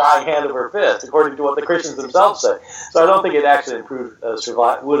Christians are dying hand over fist, according to what the Christians themselves say. So I don't think it actually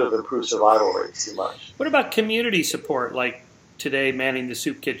would have improved survival rates too much. What about community support, like today, manning the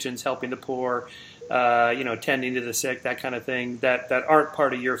soup kitchens, helping the poor, tending to the sick, that kind of thing, that aren't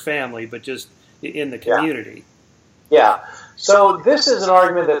part of your family, but just in the community? Yeah. So this is an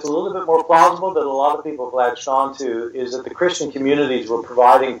argument that's a little bit more plausible that a lot of people have latched onto, is that the Christian communities were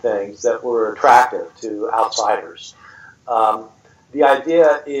providing things that were attractive to outsiders. The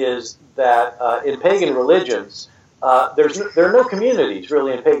idea is that in pagan religions, there are no communities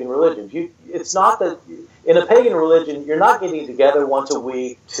really in pagan religions. It's not that in a pagan religion you're not getting together once a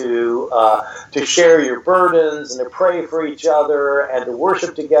week to share your burdens and to pray for each other and to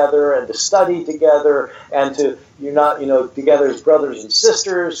worship together and to study together and you're not together as brothers and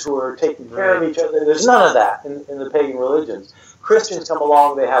sisters who are taking care of each other. There's none of that in the pagan religions. Christians come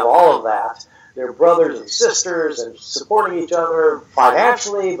along, they have all of that. They're brothers and sisters and supporting each other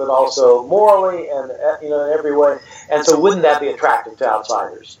financially, but also morally and in every way. And so, wouldn't that be attractive to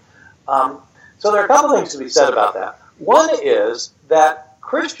outsiders? So there are a couple things to be said about that. One is that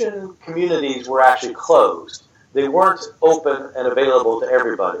Christian communities were actually closed; they weren't open and available to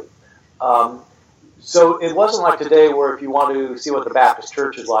everybody. So it wasn't like today, where if you want to see what the Baptist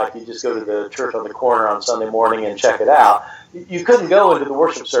church is like, you just go to the church on the corner on Sunday morning and check it out. You couldn't go into the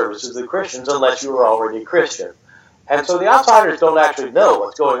worship services of the Christians unless you were already a Christian. And so the outsiders don't actually know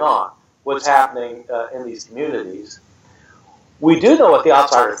what's going on, what's happening in these communities. We do know what the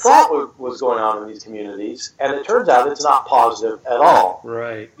outsider thought was going on in these communities, and it turns out it's not positive at all.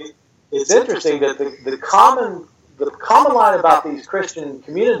 Right. It's interesting that the common line about these Christian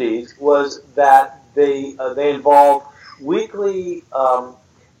communities was that they involved weekly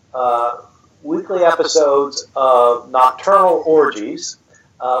episodes of nocturnal orgies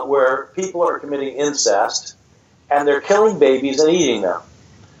where people are committing incest and they're killing babies and eating them.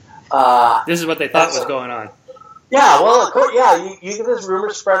 This is what they thought was going on. Yeah, well, of course, you get this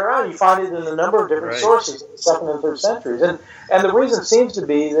rumor spread around. You find it in a number of different sources in the 2nd and 3rd centuries. And the reason seems to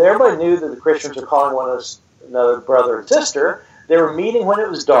be that everybody knew that the Christians were calling one another brother and sister. They were meeting when it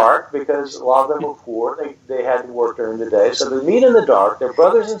was dark because a lot of them were poor. They had to work during the day. So they meet in the dark. They're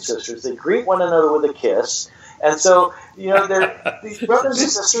brothers and sisters. They greet one another with a kiss. And so, these brothers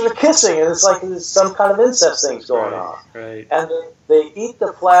and sisters are kissing, and it's like there's some kind of incest things going on. Right. And they eat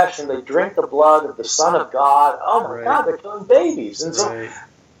the flesh and they drink the blood of the Son of God. Oh, my God, they're killing babies. And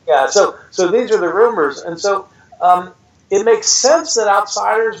so, so these are the rumors. And so it makes sense that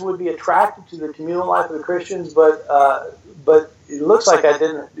outsiders would be attracted to the communal life of the Christians, but it looks like that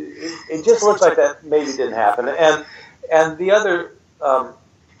didn't. It just looks like that maybe didn't happen. And the other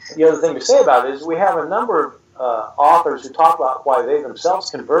thing to say about it is we have a number of authors who talk about why they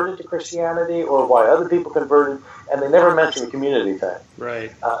themselves converted to Christianity or why other people converted, and they never mention the community thing.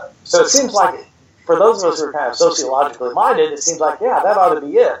 Right. So it seems like, for those of us who are kind of sociologically minded, it seems like, that ought to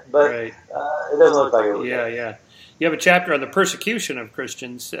be it. But it doesn't look like it would be. Yeah. You have a chapter on the persecution of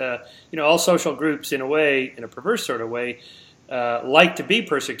Christians. All social groups, in a perverse sort of way, like to be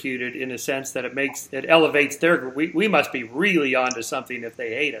persecuted in a sense that it elevates their group. We must be really onto something if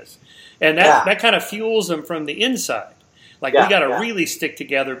they hate us. And that kind of fuels them from the inside. Like, we got to really stick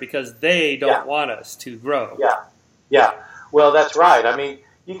together because they don't want us to grow. Yeah. Well, that's right. I mean,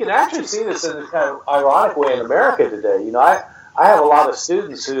 you can actually see this in a kind of ironic way in America today. I have a lot of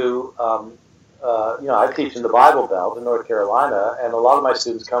students who, I teach in the Bible Belt in North Carolina, and a lot of my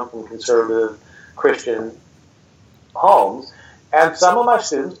students come from conservative Christian homes, and some of my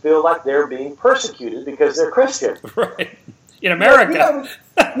students feel like they're being persecuted because they're Christian. Right. In America.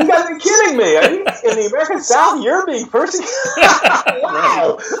 You got to be kidding me. Are you, in the American South, you're being persecuted?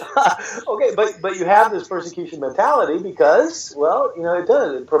 Wow. Okay, but you have this persecution mentality because, well, it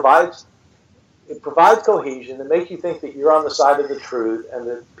does. It provides cohesion. It makes you think that you're on the side of the truth and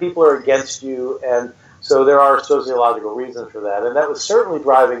that people are against you. And so there are sociological reasons for that. And that was certainly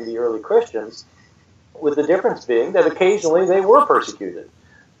driving the early Christians, with the difference being that occasionally they were persecuted.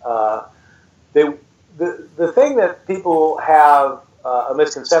 The thing that people have a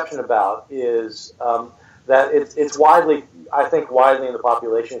misconception about is that it's widely in the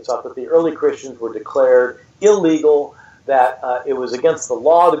population, it's thought that the early Christians were declared illegal, that it was against the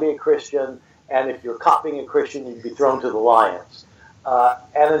law to be a Christian, and if you're caught being a Christian, you'd be thrown to the lions.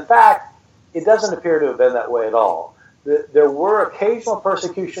 And in fact, it doesn't appear to have been that way at all. There were occasional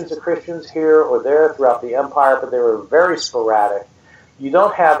persecutions of Christians here or there throughout the empire, but they were very sporadic. You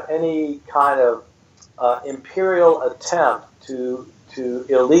don't have any kind of imperial attempt to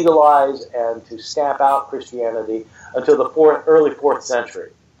illegalize and to stamp out Christianity until the early 4th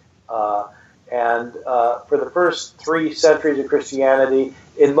century. And for the first 3 centuries of Christianity,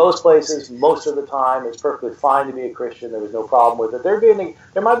 in most places, most of the time, it's perfectly fine to be a Christian. There was no problem with it. There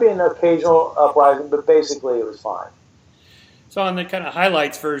might be an occasional uprising, but basically it was fine. So on the kind of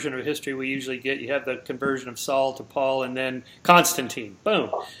highlights version of history we usually get, you have the conversion of Saul to Paul and then Constantine.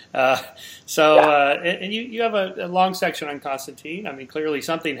 Boom. And you have a long section on Constantine. I mean, clearly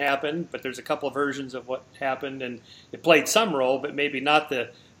something happened, but there's a couple of versions of what happened, and it played some role, but maybe not the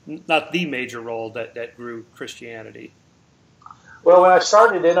major role that grew Christianity. Well, when I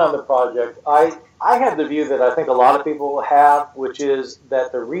started in on the project, I had the view that I think a lot of people have, which is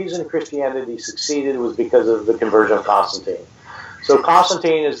that the reason Christianity succeeded was because of the conversion of Constantine. So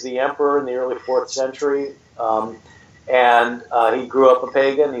Constantine is the emperor in the early 4th century, and he grew up a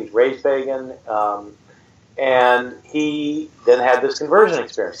pagan, he's raised pagan, and he then had this conversion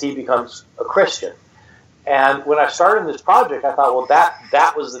experience. He becomes a Christian. And when I started this project, I thought, well,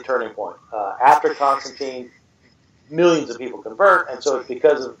 that was the turning point. After Constantine, millions of people convert, and so it's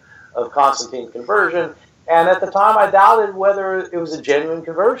because of Constantine's conversion. And at the time, I doubted whether it was a genuine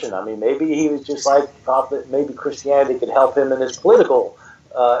conversion. I mean, maybe he was just thought that maybe Christianity could help him in his political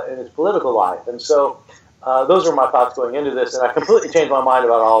life. And so those were my thoughts going into this, and I completely changed my mind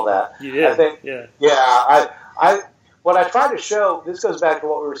about all that. You did, I think, yeah. What I tried to show, this goes back to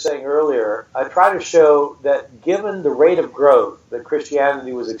what we were saying earlier, I tried to show that given the rate of growth that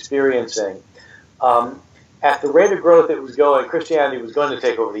Christianity was experiencing, at the rate of growth it was going, Christianity was going to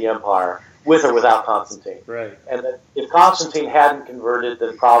take over the empire, with or without Constantine. Right. And that if Constantine hadn't converted,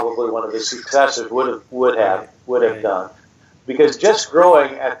 then probably one of his successors would have done. Because just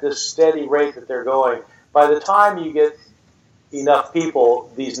growing at this steady rate that they're going, by the time you get enough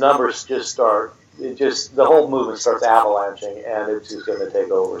people, these numbers just start. The whole movement starts avalanching, and it's just going to take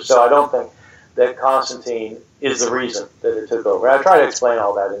over. So I don't think that Constantine is the reason that it took over. I try to explain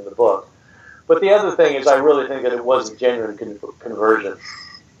all that in the book. But the other thing is, I really think that it wasn't genuine conversion.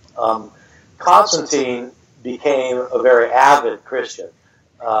 Constantine became a very avid Christian,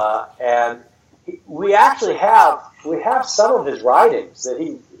 and we actually have some of his writings,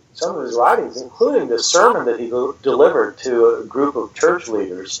 including the sermon that he delivered to a group of church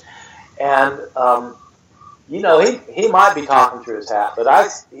leaders. And, he might be talking through his hat, but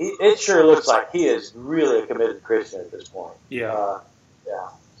it sure looks like he is really a committed Christian at this point. Yeah.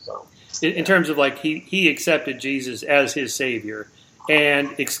 So in terms of he accepted Jesus as his Savior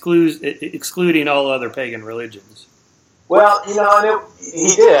and excluding all other pagan religions. Well, he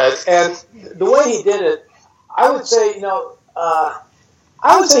did. And the way he did it, I would say he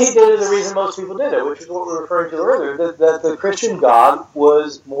did it the reason most people did it, which is what we were referring to earlier, that the Christian God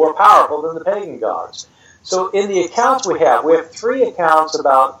was more powerful than the pagan gods. So in the accounts we have 3 accounts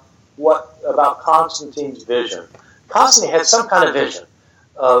about Constantine's vision. Constantine had some kind of vision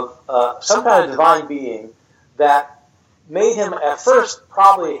of some kind of divine being that made him at first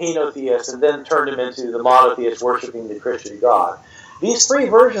probably a henotheist and then turned him into the monotheist worshiping the Christian God. These 3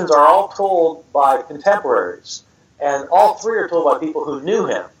 versions are all told by contemporaries. And all 3 are told by people who knew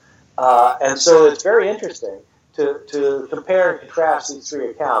him. And so it's very interesting to compare and contrast these 3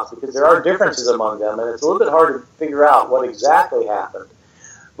 accounts because there are differences among them, and it's a little bit hard to figure out what exactly happened.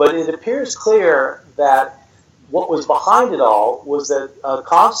 But it appears clear that what was behind it all was that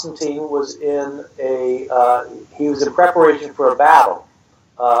Constantine was in preparation for a battle.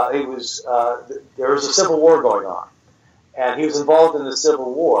 There was a civil war going on. and he was involved in the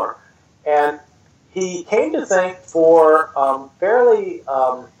Civil War. And he came to think for fairly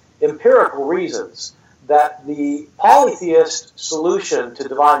empirical reasons that the polytheist solution to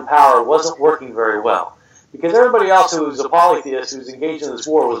divine power wasn't working very well, because everybody else who was a polytheist who was engaged in this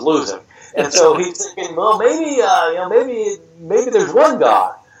war was losing. And so he's thinking, well, maybe there's one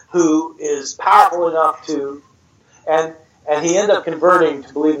God who is powerful enough to, and he ended up converting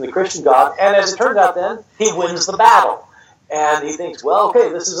to believe in the Christian God. And as it turns out, then he wins the battle, and he thinks, well,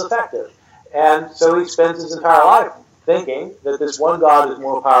 okay, this is effective. And so he spends his entire life thinking that this one God is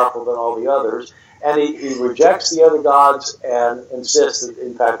more powerful than all the others, and he rejects the other gods and insists that,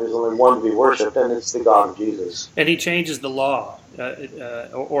 in fact, there's only one to be worshipped, and it's the God of Jesus. And he changes the law,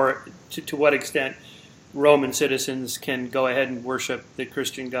 or to what extent Roman citizens can go ahead and worship the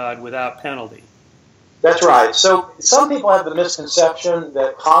Christian God without penalty. That's right. So some people have the misconception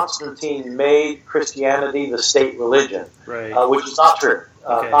that Constantine made Christianity the state religion, right. Which is not true.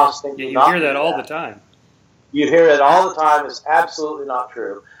 Okay. Constantine you hear that all the time. You hear it all the time. It's absolutely not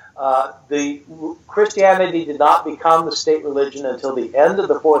true. The Christianity did not become the state religion until the end of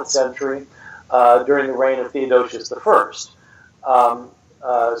the 4th century, during the reign of Theodosius I.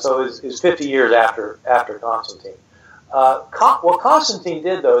 So it's 50 years after Constantine. What Constantine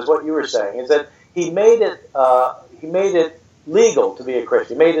did, though, is what you were saying, is that he made it legal to be a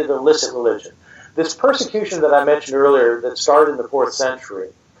Christian. He made it an illicit religion. This persecution that I mentioned earlier that started in the 4th century,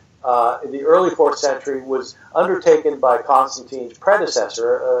 in the early 4th century, was undertaken by Constantine's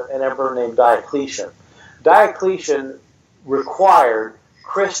predecessor, an emperor named Diocletian. Diocletian required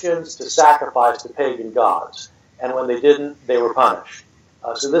Christians to sacrifice to pagan gods, and when they didn't, they were punished.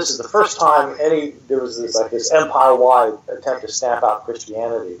 So this is the first time there was this empire-wide attempt to stamp out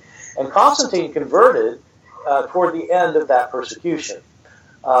Christianity. And Constantine converted toward the end of that persecution.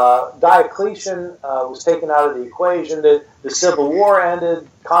 Diocletian was taken out of the equation. The Civil War ended.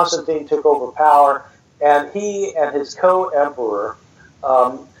 Constantine took over power, and he and his co-emperor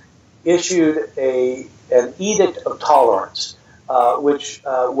issued an edict of tolerance, which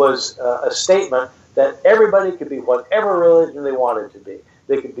was a statement that everybody could be whatever religion they wanted to be.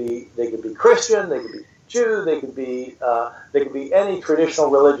 They could be Christian. They could be Jew. They could be any traditional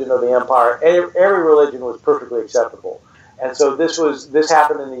religion of the empire. Every religion was perfectly acceptable. And so this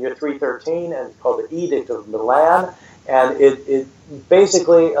happened in the year 313, and it's called the Edict of Milan, and it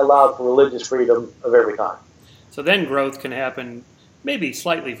basically allowed for religious freedom of every kind. So then growth can happen maybe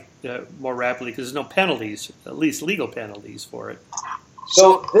slightly more rapidly because there's no penalties, at least legal penalties for it.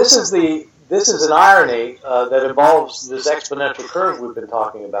 So this is an irony that involves this exponential curve we've been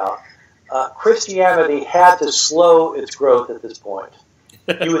talking about. Christianity had to slow its growth at this point.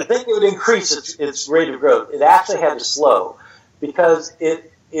 You would think it would increase its rate of growth. It actually had to slow, because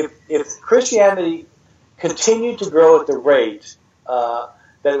if Christianity continued to grow at the rate that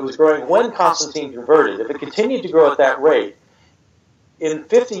it was growing when Constantine converted, if it continued to grow at that rate, in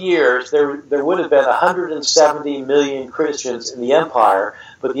 50 years there would have been 170 million Christians in the empire,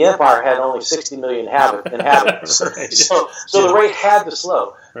 but the empire had only 60 million inhabitants. Right. So the rate had to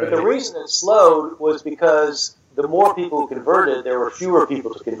slow. Right. But the reason it slowed was because the more people who converted, there were fewer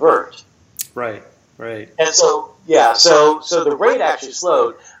people to convert. Right. And so the rate actually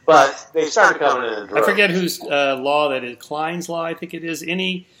slowed, but they started coming in droves. I forget whose law that is, Klein's law, I think it is.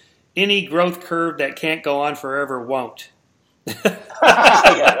 Any growth curve that can't go on forever won't. Yeah,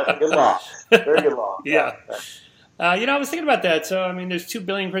 that's a good law. Very good law. Yeah. I was thinking about that. So, I mean, there's 2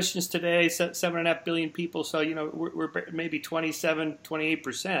 billion Christians today, 7.5 billion people. So, we're maybe 27,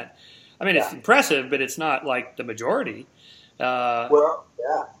 28%. I mean, it's impressive, but it's not like the majority. Well,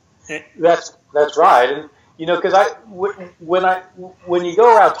 yeah, that's right. And because when I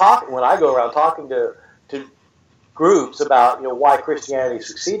go around talking to groups about why Christianity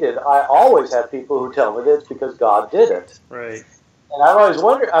succeeded, I always have people who tell me that it's because God did it. Right. And I've always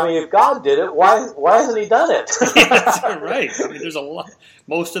wondered, I mean, if God did it, why hasn't He done it? That's right. I mean, there's a lot.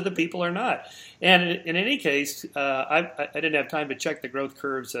 Most of the people are not. And in any case, I didn't have time to check the growth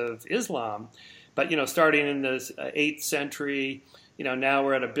curves of Islam, but starting in the 8th century, now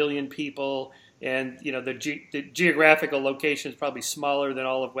we're at 1 billion people, and the geographical location is probably smaller than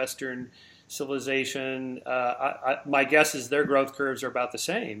all of Western civilization. My guess is their growth curves are about the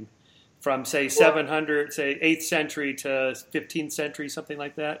same. From, say, 700, say, 8th century to 15th century, something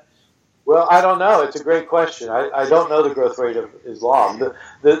like that? Well, I don't know. It's a great question. I don't know the growth rate of Islam.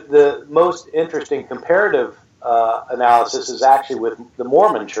 The most interesting comparative analysis is actually with the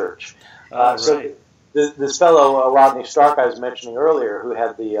Mormon Church. So this fellow, Rodney Stark, I was mentioning earlier, who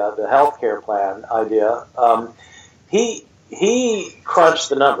had the healthcare plan idea, he crunched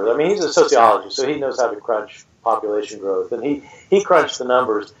the numbers. I mean, he's a sociologist, so he knows how to crunch population growth. And he crunched the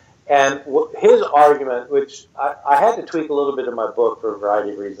numbers. And his argument, which I had to tweak a little bit in my book for a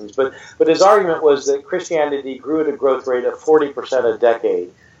variety of reasons, but his argument was that Christianity grew at a growth rate of 40% a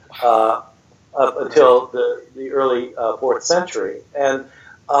decade up until the early 4th century. And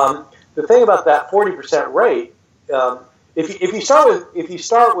the thing about that 40% rate, if you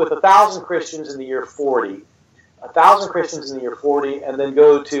start with 1,000 Christians in the year 40, 1,000 Christians in the year 40, and then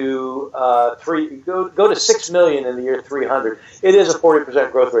go to 6 million in the year 300. It is a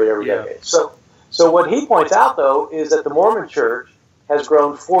 40% growth rate every decade. So what he points out, though, is that the Mormon Church has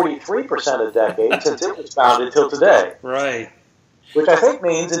grown 43% a decade since it was founded till today. Right. Which I think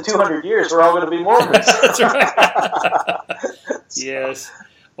means in 200 years we're all going to be Mormons. That's right. Yes.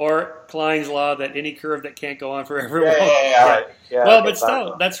 Or Klein's law that any curve that can't go on forever. Right. Yeah, well, but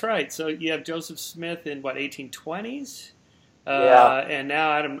still, that's right. So you have Joseph Smith in, 1820s? And now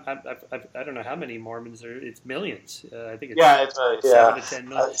I don't know how many Mormons there. It's millions. I think it's 7 to 10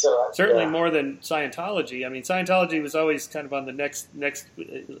 million. Certainly more than Scientology. I mean, Scientology was always kind of on the next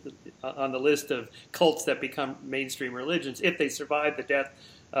on the list of cults that become mainstream religions if they survive the death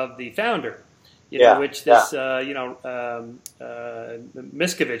of the founder. Which this, David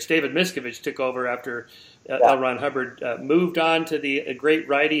Miscavige took over after L. Ron Hubbard moved on to the great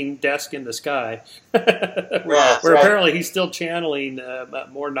writing desk in the sky, where apparently he's still channeling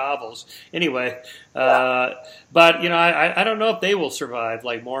more novels. Anyway, but I don't know if they will survive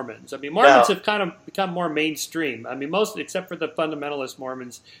like Mormons. I mean, Mormons have kind of become more mainstream. I mean, most except for the fundamentalist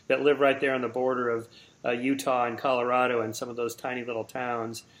Mormons that live right there on the border of Utah and Colorado and some of those tiny little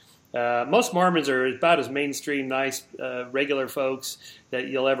towns. Most Mormons are about as mainstream, nice, regular folks that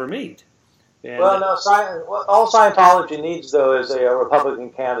you'll ever meet. And, all Scientology needs, though, is a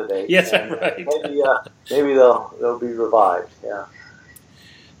Republican candidate. Yes, right. Maybe they'll be revived.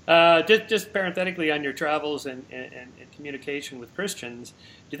 Yeah. Just parenthetically on your travels and communication with Christians,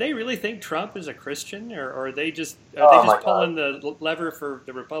 do they really think Trump is a Christian, or are they just pulling the lever for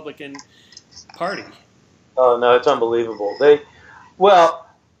the Republican Party? Oh no, it's unbelievable.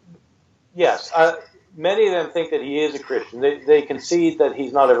 Yes, many of them think that he is a Christian. They concede that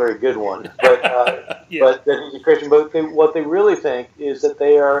he's not a very good one, but but that he's a Christian. But what they really think is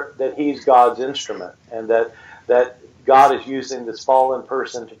that he's God's instrument, and that God is using this fallen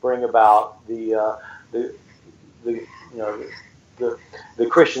person to bring about the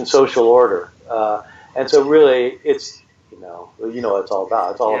Christian social order. And so really, it's what it's all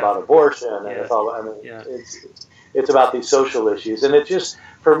about. It's all about abortion, and it's all. It's about these social issues, and it just.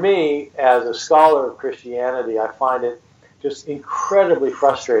 For me, as a scholar of Christianity, I find it just incredibly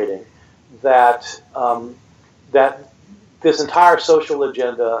frustrating that this entire social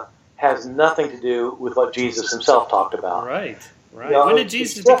agenda has nothing to do with what Jesus himself talked about. Right. When did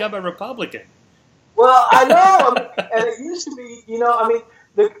Jesus become a Republican? Well, I know, and it used to be,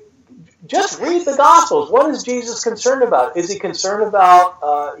 just read the Gospels. What is Jesus concerned about? Is he concerned about,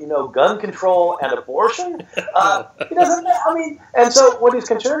 gun control and abortion? He doesn't. And so what he's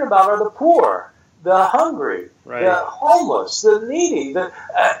concerned about are the poor, the hungry, the homeless, the needy,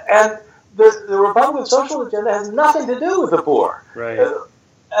 and the Republican social agenda has nothing to do with the poor. Right.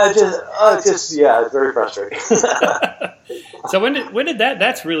 It's very frustrating. So when did that?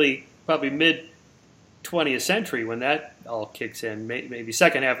 That's really probably mid 20th century when that all kicks in, maybe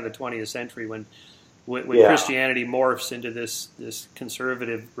second half of the 20th century when Christianity morphs into this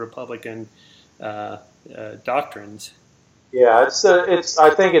conservative Republican doctrines. Yeah, I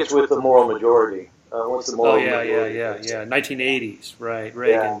think it's with the moral majority. What's the moral majority? 1980s, right?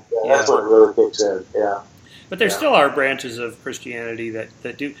 Reagan. That's when it really kicks in. Yeah. But there still are branches of Christianity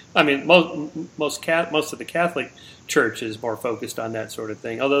that do. I mean, most of the Catholic Church is more focused on that sort of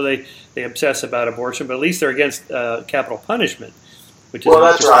thing. Although they obsess about abortion, but at least they're against capital punishment, which is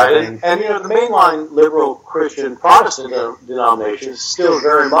that's right. And the mainline liberal Christian Protestant denominations still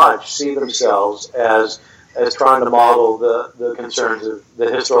very much see themselves as trying to model the concerns of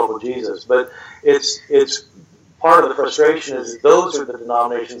the historical Jesus. But it's part of the frustration is those are the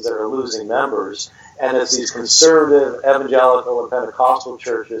denominations that are losing members. And it's these conservative, evangelical, and Pentecostal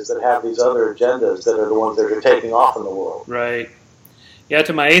churches that have these other agendas that are the ones that are taking off in the world. Right. Yeah,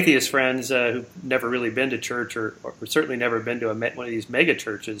 to my atheist friends who've never really been to church or certainly never been to one of these mega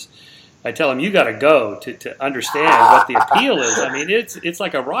churches, I tell them, you got to go to understand what the appeal is. I mean, it's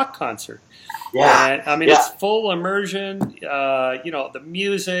like a rock concert. Yeah. And I mean, it's full immersion. The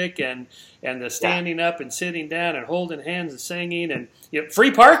music and the standing up and sitting down and holding hands and singing and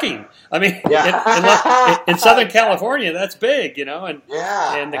free parking. I mean, in Southern California, that's big, and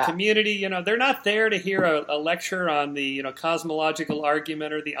the community, they're not there to hear a lecture on the cosmological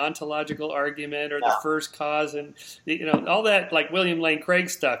argument or the ontological argument or the first cause and all that like William Lane Craig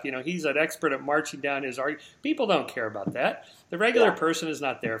stuff. He's an expert at marching down his argument. People don't care about that. The regular person is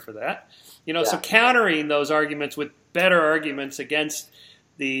not there for that. So countering those arguments with better arguments against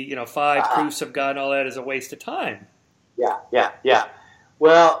the, 5 proofs of God and all that is a waste of time. Yeah.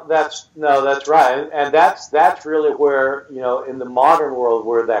 Well, that's right. And that's really where, in the modern world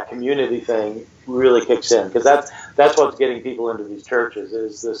where that community thing really kicks in. Because that's what's getting people into these churches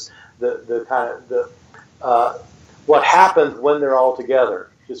is this, the kind of, what happens when they're all together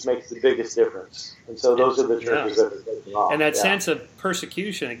just makes the biggest difference. And so those are the churches that are taking off. And that sense of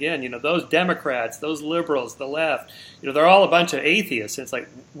persecution, again, those Democrats, those liberals, the left, they're all a bunch of atheists. It's like,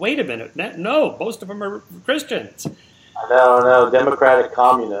 wait a minute. No, most of them are Christians. No, Democratic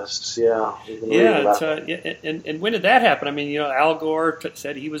communists, And when did that happen? I mean, Al Gore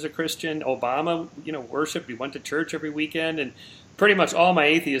said he was a Christian. Obama, worshipped. He went to church every weekend. And pretty much all my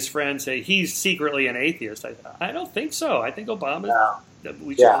atheist friends say he's secretly an atheist. I don't think so. I think Obama,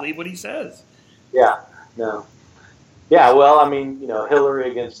 we should believe what he says. No. Yeah, well, I mean,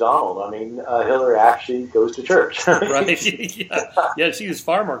 Hillary against Donald. I mean, Hillary actually goes to church. Right. She was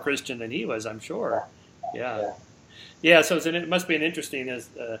far more Christian than he was, I'm sure. Yeah, so it must be an interesting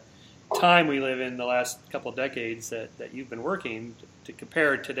time we live in the last couple of decades that you've been working to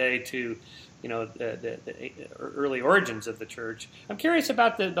compare today to, the early origins of the church. I'm curious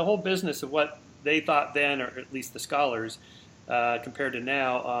about the whole business of what they thought then, or at least the scholars, compared to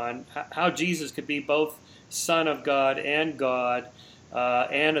now, on how Jesus could be both Son of God and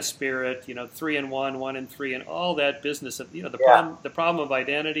a spirit, 3 in 1, 1 in 3, and all that business of the problem of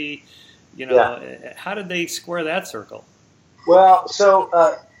identity. How did they square that circle? Well,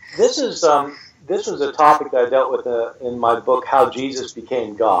 so this was a topic that I dealt with in my book, How Jesus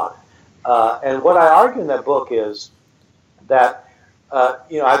Became God. And what I argue in that book is that,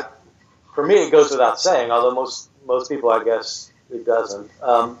 for me it goes without saying, although most people, I guess, it doesn't.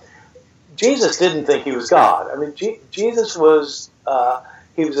 Jesus didn't think he was God. I mean, Jesus was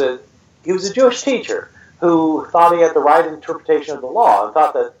he was a Jewish teacher who thought he had the right interpretation of the law and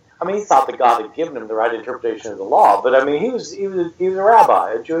thought that. I mean, he thought that God had given him the right interpretation of the law, but I mean, he was a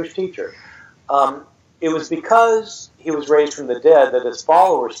rabbi, a Jewish teacher. It was because he was raised from the dead that his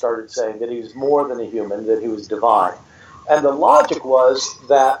followers started saying that he was more than a human, that he was divine. And the logic was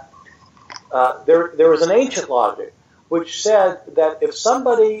that there was an ancient logic which said that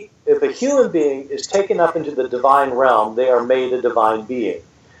if a human being is taken up into the divine realm, they are made a divine being.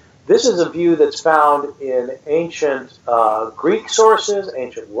 This is a view that's found in ancient Greek sources,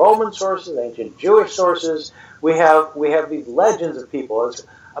 ancient Roman sources, ancient Jewish sources. We have these legends of people.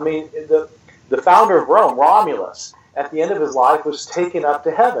 The founder of Rome, Romulus, at the end of his life was taken up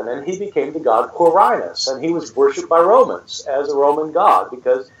to heaven, and he became the god Quirinus, and he was worshipped by Romans as a Roman god,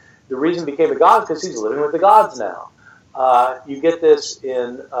 because the reason he became a god is because he's living with the gods now. You get this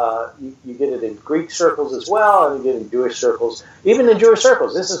you get it in Greek circles as well, and you get it in Jewish circles. Even in Jewish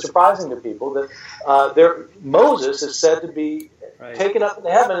circles, this is surprising to people that Moses is said to be taken up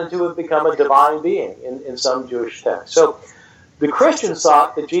into heaven and to have become a divine being in some Jewish texts. So the Christians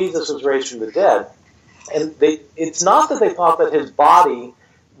thought that Jesus was raised from the dead, and it's not that they thought that his body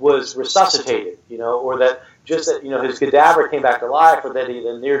was resuscitated, or that just that his cadaver came back to life, or that he had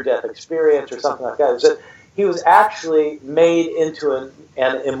a near-death experience or something like that. It's that he was actually made into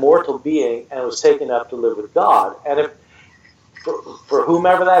an immortal being and was taken up to live with God. And if for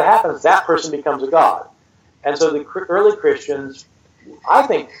whomever that happens, that person becomes a god. And so the early Christians, I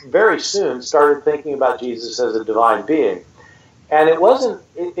think, very soon started thinking about Jesus as a divine being. And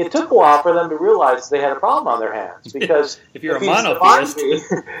it took a while for them to realize they had a problem on their hands, because if you're a monotheist,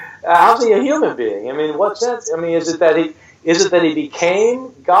 how's he a human being? I mean, in what sense? I mean, is it that he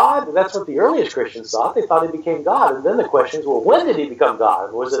became God? That's what the earliest Christians thought. They thought he became God. And then the question is, well, when did he become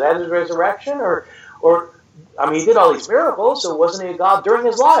God? Was it at his resurrection? Or I mean, he did all these miracles, so wasn't he a God during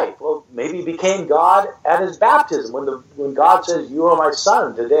his life? Well, maybe he became God at his baptism, when God says, "You are my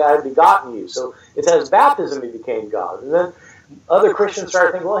son, today I have begotten you." So it's at his baptism he became God. And then other Christians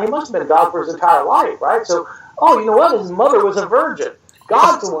started thinking, well, he must have been God for his entire life, right? So, you know what? His mother was a virgin.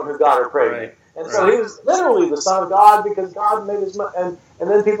 God's the one who got her pregnant. Right. And so he was literally the Son of God because God made his and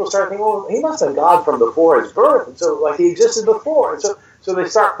then people start thinking, well, he must have been God from before his birth, and so like he existed before, and so they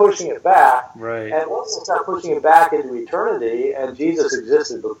start pushing it back. Right. And once they start pushing it back into eternity, and Jesus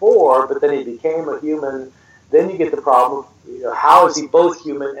existed before, but then he became a human, then you get the problem, how is he both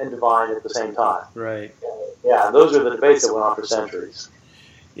human and divine at the same time? Right. Yeah, those are the debates that went on for centuries.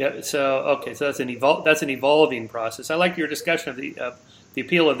 Yeah. So that's an evolving process. I like your discussion of the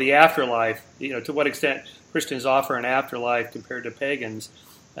appeal of the afterlife. To what extent Christians offer an afterlife compared to pagans.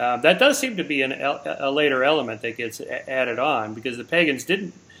 That does seem to be a later element that gets added on, because the pagans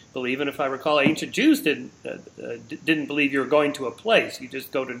didn't believe, and if I recall, ancient Jews didn't believe you were going to a place. You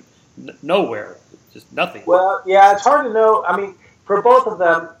just go to nowhere, just nothing. Well, yeah, it's hard to know. I mean, for both of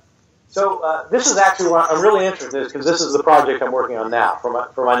them. So this is actually what I'm really interested in, because this is the project I'm working on now for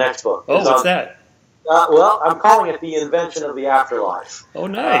my next book. Oh, what's that? Well, I'm calling it The Invention of the Afterlife. Oh,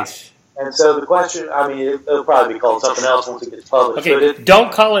 nice. And so the question, I mean, it'll probably be called something else once it gets published. Okay,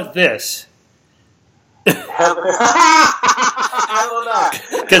 don't call it this. I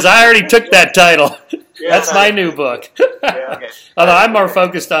don't know. Because I already took that title. Yeah, that's my new book. Yeah, okay. Although I'm more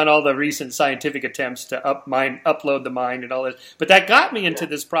focused on all the recent scientific attempts to upload the mind and all this. But that got me into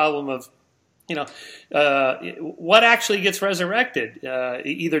this problem of, what actually gets resurrected,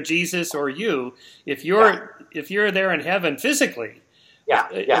 either Jesus or you. If you're there in heaven physically.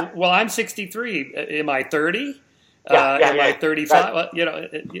 Yeah. Well, I'm 63. Am I 30? Am I 35? Right.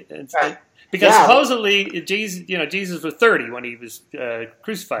 Well, because supposedly Jesus was 30 when he was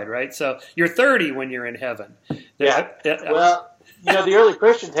crucified, right? So you're 30 when you're in heaven. Well, the early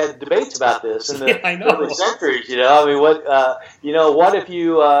Christians had debates about this in the early centuries. I mean, what if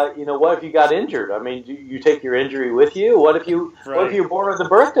you got injured? I mean, do you take your injury with you? What if you're born with a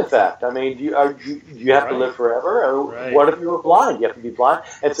birth defect? I mean, do you have to live forever? Or what if you were blind? You have to be blind.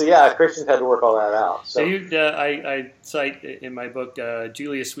 And so, Christians had to work all that out. So I cite in my book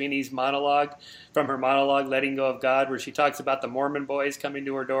Julia Sweeney's monologue, from her monologue, Letting Go of God, where she talks about the Mormon boys coming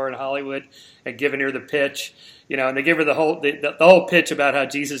to her door in Hollywood and giving her the pitch. And they give her the whole pitch about how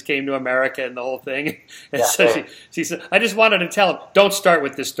Jesus came to America and the whole thing. And she said, I just wanted to tell him, don't start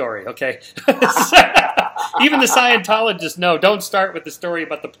with this story, okay? Even the Scientologists know, don't start with the story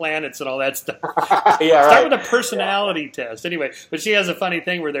about the planets and all that stuff. Start with a personality test. Anyway, but she has a funny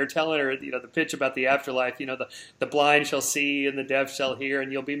thing where they're telling her, the pitch about the afterlife, the blind shall see and the deaf shall hear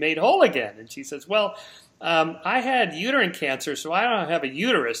and you'll be made whole again. And she says, well, I had uterine cancer, so I don't have a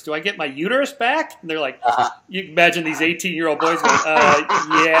uterus. Do I get my uterus back? And they're like, you can imagine these 18-year-old boys going,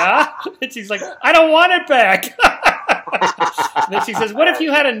 yeah. And she's like, I don't want it back. And then she says, what if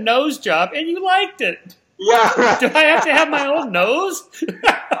you had a nose job and you liked it? Yeah. Right. Do I have to have my own nose?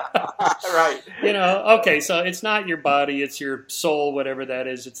 Right. Okay, so it's not your body, it's your soul, whatever that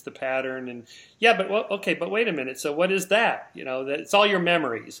is. It's the pattern. And but wait a minute. So what is that? It's all your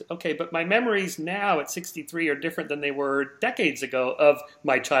memories. Okay, but my memories now at 63 are different than they were decades ago of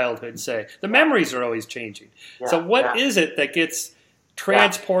my childhood, say. The memories are always changing. Yeah, so what is it that gets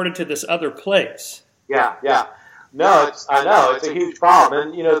transported to this other place? Yeah. No, I know. It's a huge problem.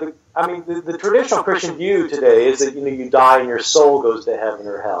 And, the traditional Christian view today is that, you die and your soul goes to heaven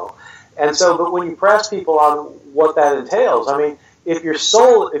or hell. And so, but when you press people on what that entails, if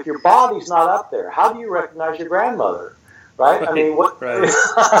your body's not up there, how do you recognize your grandmother? Right? I mean, what? Right.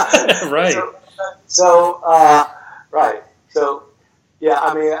 Right. Right. So,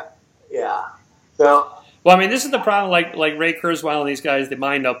 So. Well, this is the problem, like Ray Kurzweil and these guys, the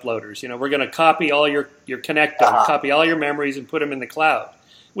mind uploaders. We're going to copy all your connect them, copy all your memories and put them in the cloud,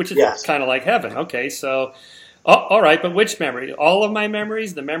 which is kind of like heaven. Okay, so, all right, but which memory? All of my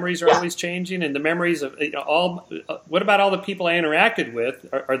memories? The memories are always changing, and the memories of all. What about all the people I interacted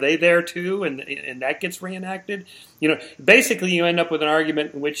with? Are they there too? And that gets reenacted. Basically, you end up with an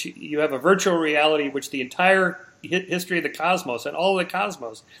argument in which you have a virtual reality, which the entire history of the cosmos and all of the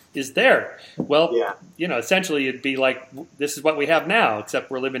cosmos is there. Well, essentially it'd be like this is what we have now,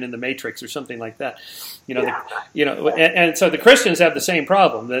 except we're living in the Matrix or something like that. And so the Christians have the same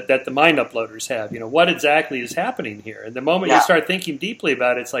problem that the mind uploaders have. What exactly is happening here? And the moment you start thinking deeply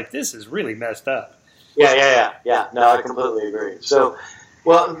about it, it's like this is really messed up. Yeah. No, I completely agree. So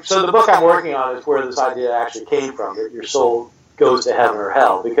the book I'm working on is where this idea actually came from, that your soul goes to heaven or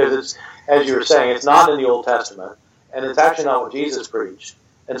hell, because it's, as you were saying, it's not in the Old Testament, and it's actually not what Jesus preached.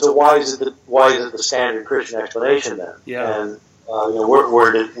 And so why is it the standard Christian explanation then? Yeah. And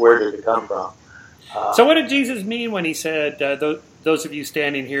where did it come from? So what did Jesus mean when he said, "Those of you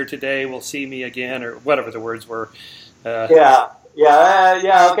standing here today will see me again," or whatever the words were?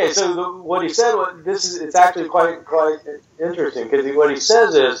 Yeah. Okay. So what he said, it's actually quite interesting, because what he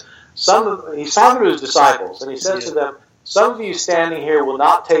says is he's talking to his disciples, and he says to them, "Some of you standing here will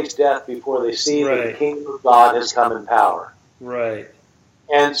not taste death before they see that the kingdom of God has come in power." Right.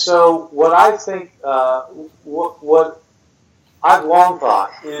 And so what I think, what I've long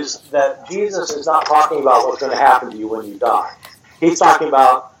thought is that Jesus is not talking about what's going to happen to you when you die. He's talking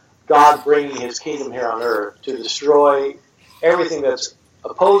about God bringing his kingdom here on earth to destroy everything that's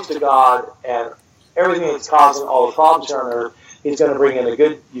opposed to God and everything that's causing all the problems here on earth. He's going to bring in a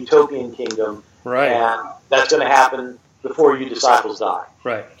good utopian kingdom, and that's going to happen before you disciples die.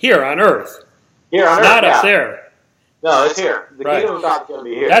 Right. Here on earth. Here on earth, not up there. No, it's here. The kingdom of God is going to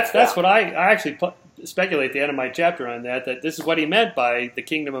be here. That's what I actually speculate at the end of my chapter on that this is what he meant by the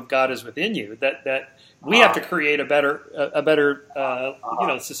kingdom of God is within you. That we have to create a better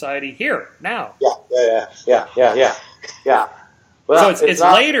society here now. Yeah. Well, so it's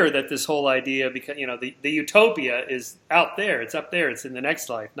later that this whole idea, because the utopia is out there. It's up there. It's in the next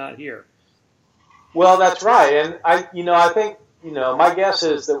life, not here. Well, that's right, and I think my guess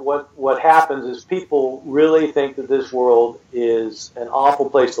is that what happens is people really think that this world is an awful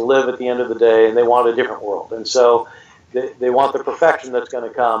place to live at the end of the day, and they want a different world, and so they want the perfection that's going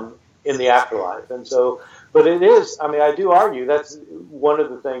to come in the afterlife, and so. But it is. I mean, I do argue that's one of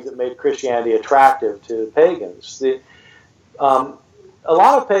the things that made Christianity attractive to pagans. A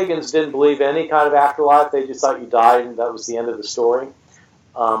lot of pagans didn't believe any kind of afterlife. They just thought you died and that was the end of the story.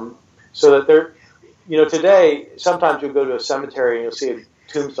 So that they're. Today, sometimes you'll go to a cemetery and you'll see a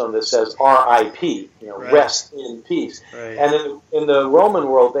tombstone that says R.I.P., rest in peace. Right. And in the Roman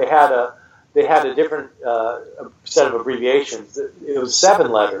world, they had a different set of abbreviations. It was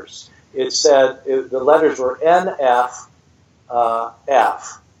 7 letters. It said, the letters were N.F.,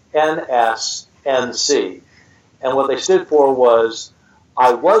 F, N.S., N.C. And what they stood for was,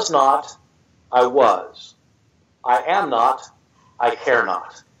 I was not, I was. I am not, I care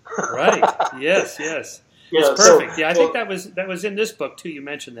not. Right. Yes. It's perfect. I think that was in this book too. You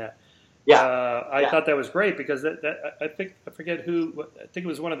mentioned that. Yeah. I thought that was great because I forget who. I think it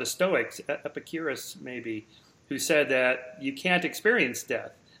was one of the Stoics, Epicurus maybe, who said that you can't experience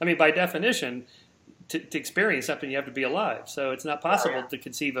death. I mean, by definition, to experience something, you have to be alive. So it's not possible to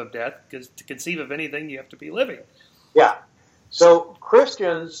conceive of death, because to conceive of anything, you have to be living. Yeah. So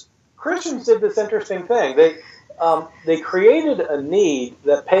Christians did this interesting thing. They created a need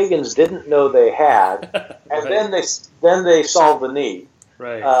that pagans didn't know they had, and then they solved the need.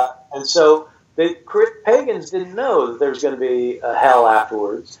 Right. And so pagans didn't know that there was going to be a hell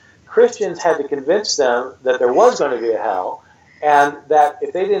afterwards. Christians had to convince them that there was going to be a hell, and that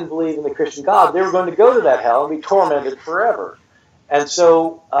if they didn't believe in the Christian God, they were going to go to that hell and be tormented forever. And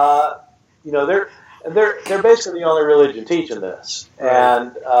so, they're basically the only religion teaching this. Right.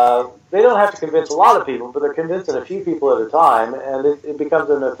 And they don't have to convince a lot of people, but they're convincing a few people at a time, and it becomes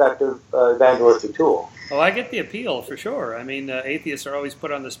an effective evangelistic tool. Oh, I get the appeal for sure. I mean, atheists are always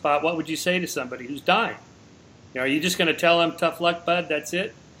put on the spot. What would you say to somebody who's dying? Are you just going to tell them, tough luck, bud, that's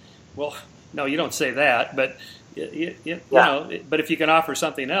it? Well, no, you don't say that, but... but if you can offer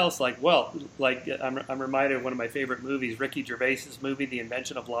something else, I'm reminded of one of my favorite movies, Ricky Gervais's movie, The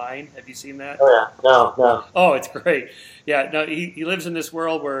Invention of Lying. Have you seen that? Oh, yeah. No. Oh, it's great. Yeah, no, he lives in this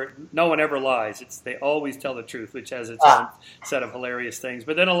world where no one ever lies. They always tell the truth, which has its own set of hilarious things.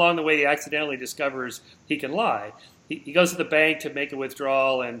 But then along the way, he accidentally discovers he can lie. He goes to the bank to make a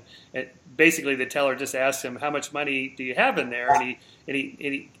withdrawal, and basically the teller just asks him, how much money do you have in there? And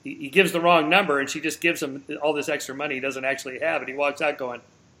he gives the wrong number, and she just gives him all this extra money he doesn't actually have, and he walks out going,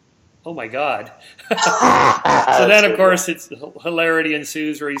 oh my God. So then, of course, it's hilarity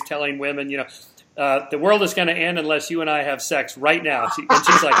ensues where he's telling women, the world is going to end unless you and I have sex right now. And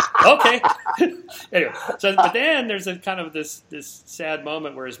she's like, okay. Anyway, but then there's a kind of this sad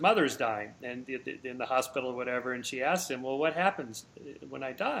moment where his mother's dying and in the hospital or whatever, and she asks him, well, what happens when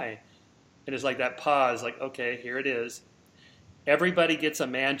I die? And it's like that pause, like, okay, here it is. Everybody gets a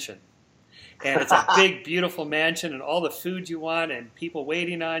mansion. And it's a big, beautiful mansion and all the food you want and people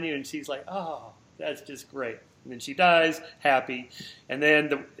waiting on you. And she's like, oh, that's just great. And then she dies, happy. And then,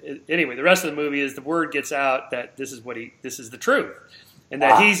 the rest of the movie is the word gets out that this is the truth. And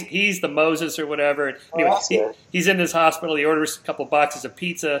that he's the Moses or whatever. And anyway, he's in this hospital. He orders a couple boxes of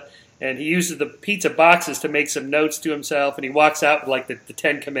pizza. And he uses the pizza boxes to make some notes to himself. And he walks out with like the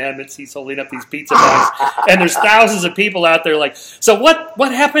 10 Commandments. He's holding up these pizza boxes. And there's thousands of people out there like, so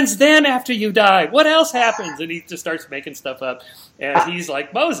what happens then after you die? What else happens? And he just starts making stuff up. And he's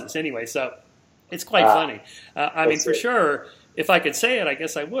like Moses anyway. So it's quite funny. For sure, if I could say it, I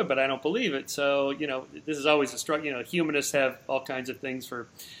guess I would, but I don't believe it. So, this is always a struggle. Humanists have all kinds of things for,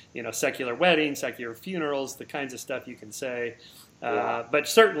 secular weddings, secular funerals, the kinds of stuff you can say. But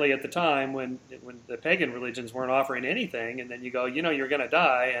certainly at the time when the pagan religions weren't offering anything, and then you go, you're going to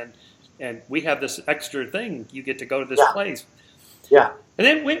die, and we have this extra thing. You get to go to this place. Yeah. And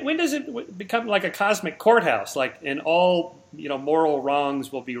then when does it become like a cosmic courthouse? Like, and all moral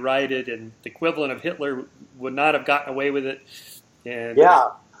wrongs will be righted, and the equivalent of Hitler would not have gotten away with it. And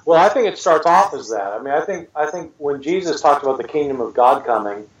well, I think it starts off as that. I mean, I think when Jesus talked about the kingdom of God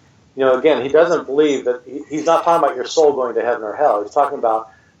coming, again, he doesn't believe that he's not talking about your soul going to heaven or hell. He's talking about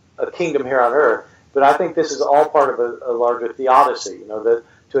a kingdom here on earth. But I think this is all part of a larger theodicy. That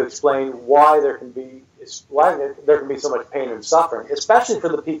to explain why there can be so much pain and suffering, especially for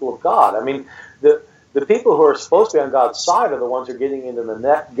the people of God. I mean, the people who are supposed to be on God's side are the ones who are getting it in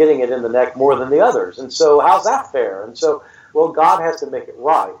the neck more than the others. And so how's that fair? And so, well, God has to make it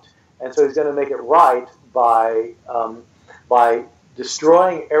right. And so he's going to make it right by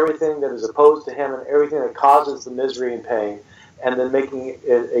destroying everything that is opposed to him and everything that causes the misery and pain, and then making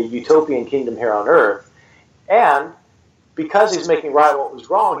it a utopian kingdom here on earth. And because he's making right what was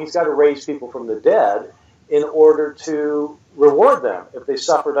wrong, he's got to raise people from the dead in order to reward them if they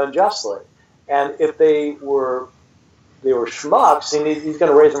suffered unjustly. And if they were schmucks, he's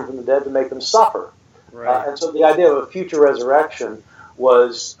going to raise them from the dead to make them suffer. Right. And so the idea of a future resurrection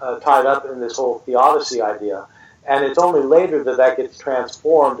was tied up in this whole theodicy idea. And it's only later that gets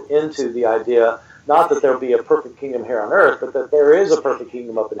transformed into the idea, not that there'll be a perfect kingdom here on earth, but that there is a perfect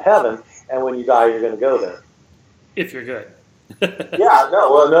kingdom up in heaven, and when you die, you're going to go there. If you're good.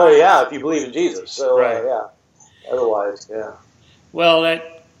 If you believe in Jesus. So, right. Otherwise, yeah. Well,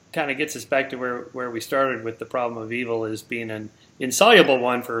 that kind of gets us back to where we started with the problem of evil as being an insoluble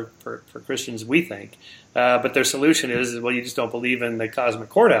one for Christians, we think. But their solution is, well, you just don't believe in the cosmic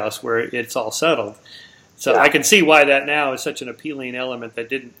courthouse where it's all settled. So I can see why that now is such an appealing element that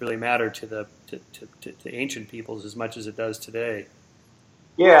didn't really matter to the ancient peoples as much as it does today.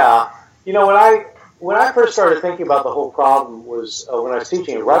 Yeah. When I first started thinking about the whole problem was when I was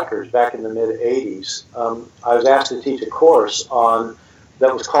teaching at Rutgers back in the mid-'80s. I was asked to teach a course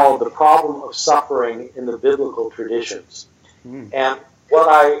that was called The Problem of Suffering in the Biblical Traditions. And what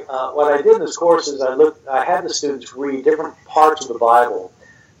I did in this course is I had the students read different parts of the Bible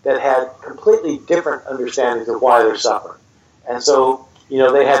that had completely different understandings of why they're suffering. And so,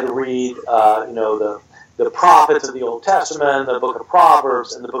 they had to read, the prophets of the Old Testament, the book of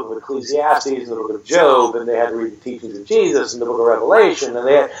Proverbs, and the book of Ecclesiastes, and the book of Job, and they had to read the teachings of Jesus and the book of Revelation, and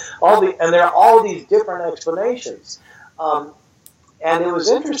there are all these different explanations. And it was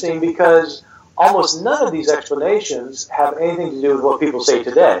interesting because almost none of these explanations have anything to do with what people say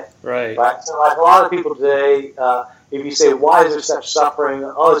today. Right. So like a lot of people today, if you say, why is there such suffering?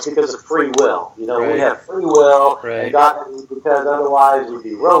 Oh, it's because of free will. Right. We have free will, right. and God, because otherwise we'd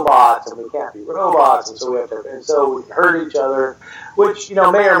be robots, and we can't be robots, and so we hurt each other, which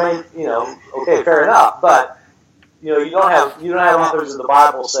may or may, okay, fair enough, but you don't have authors of the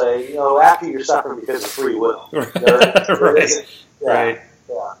Bible say, after you're suffering because of free will. Right. Right.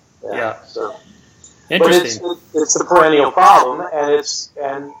 Yeah. So, interesting. But it's a perennial problem, and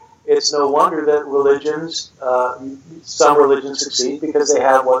it's no wonder that some religions succeed because they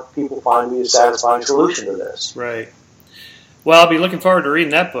have what people find to be a satisfying solution to this. Right. Well, I'll be looking forward to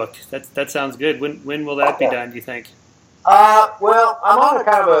reading that book. That sounds good. When will that be done, do you think? Well, I'm on a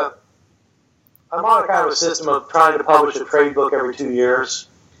kind of a system of trying to publish a trade book every 2 years,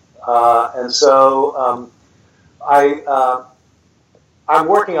 and so I'm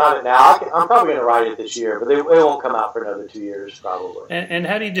working on it now. I'm probably going to write it this year, but it won't come out for another 2 years, probably. And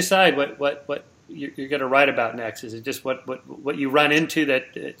how do you decide what you're going to write about next? Is it just what you run into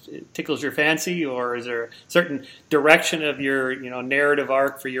that tickles your fancy, or is there a certain direction of your narrative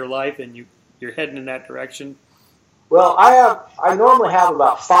arc for your life, and you're heading in that direction? Well, I normally have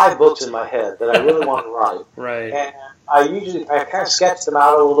about 5 books in my head that I really want to write. Right. And I kind of sketch them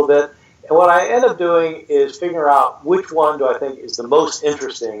out a little bit. And what I end up doing is figure out which one do I think is the most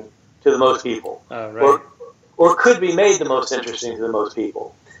interesting to the most people, right. or could be made the most interesting to the most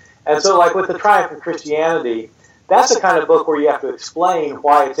people. And so, like with The Triumph of Christianity, that's the kind of book where you have to explain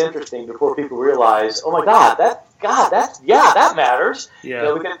why it's interesting before people realize, oh my God, that matters.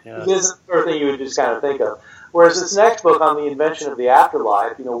 Yeah. This is the sort of thing you would just kind of think of. Whereas this next book on the invention of the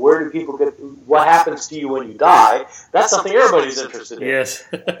afterlife, where do people what happens to you when you die? That's something everybody's interested in. Yes.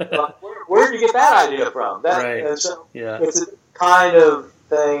 Where did you get that idea from? Right. And so it's a kind of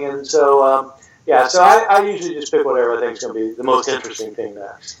thing. And so yeah, so I usually just pick whatever I think is going to be the most interesting thing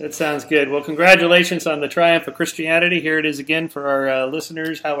next. That sounds good. Well, congratulations on the triumph of Christianity. Here it is again for our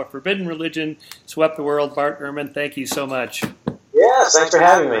listeners, How a Forbidden Religion Swept the World. Bart Ehrman, thank you so much. Yes, thanks for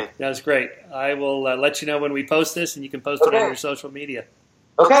having me. That was great. I will let you know when we post this, and you can post it on your social media.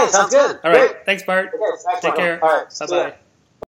 Okay, sounds good. All right. Great. Thanks, Bart. Okay, thanks, Take care. All right. Bye-bye.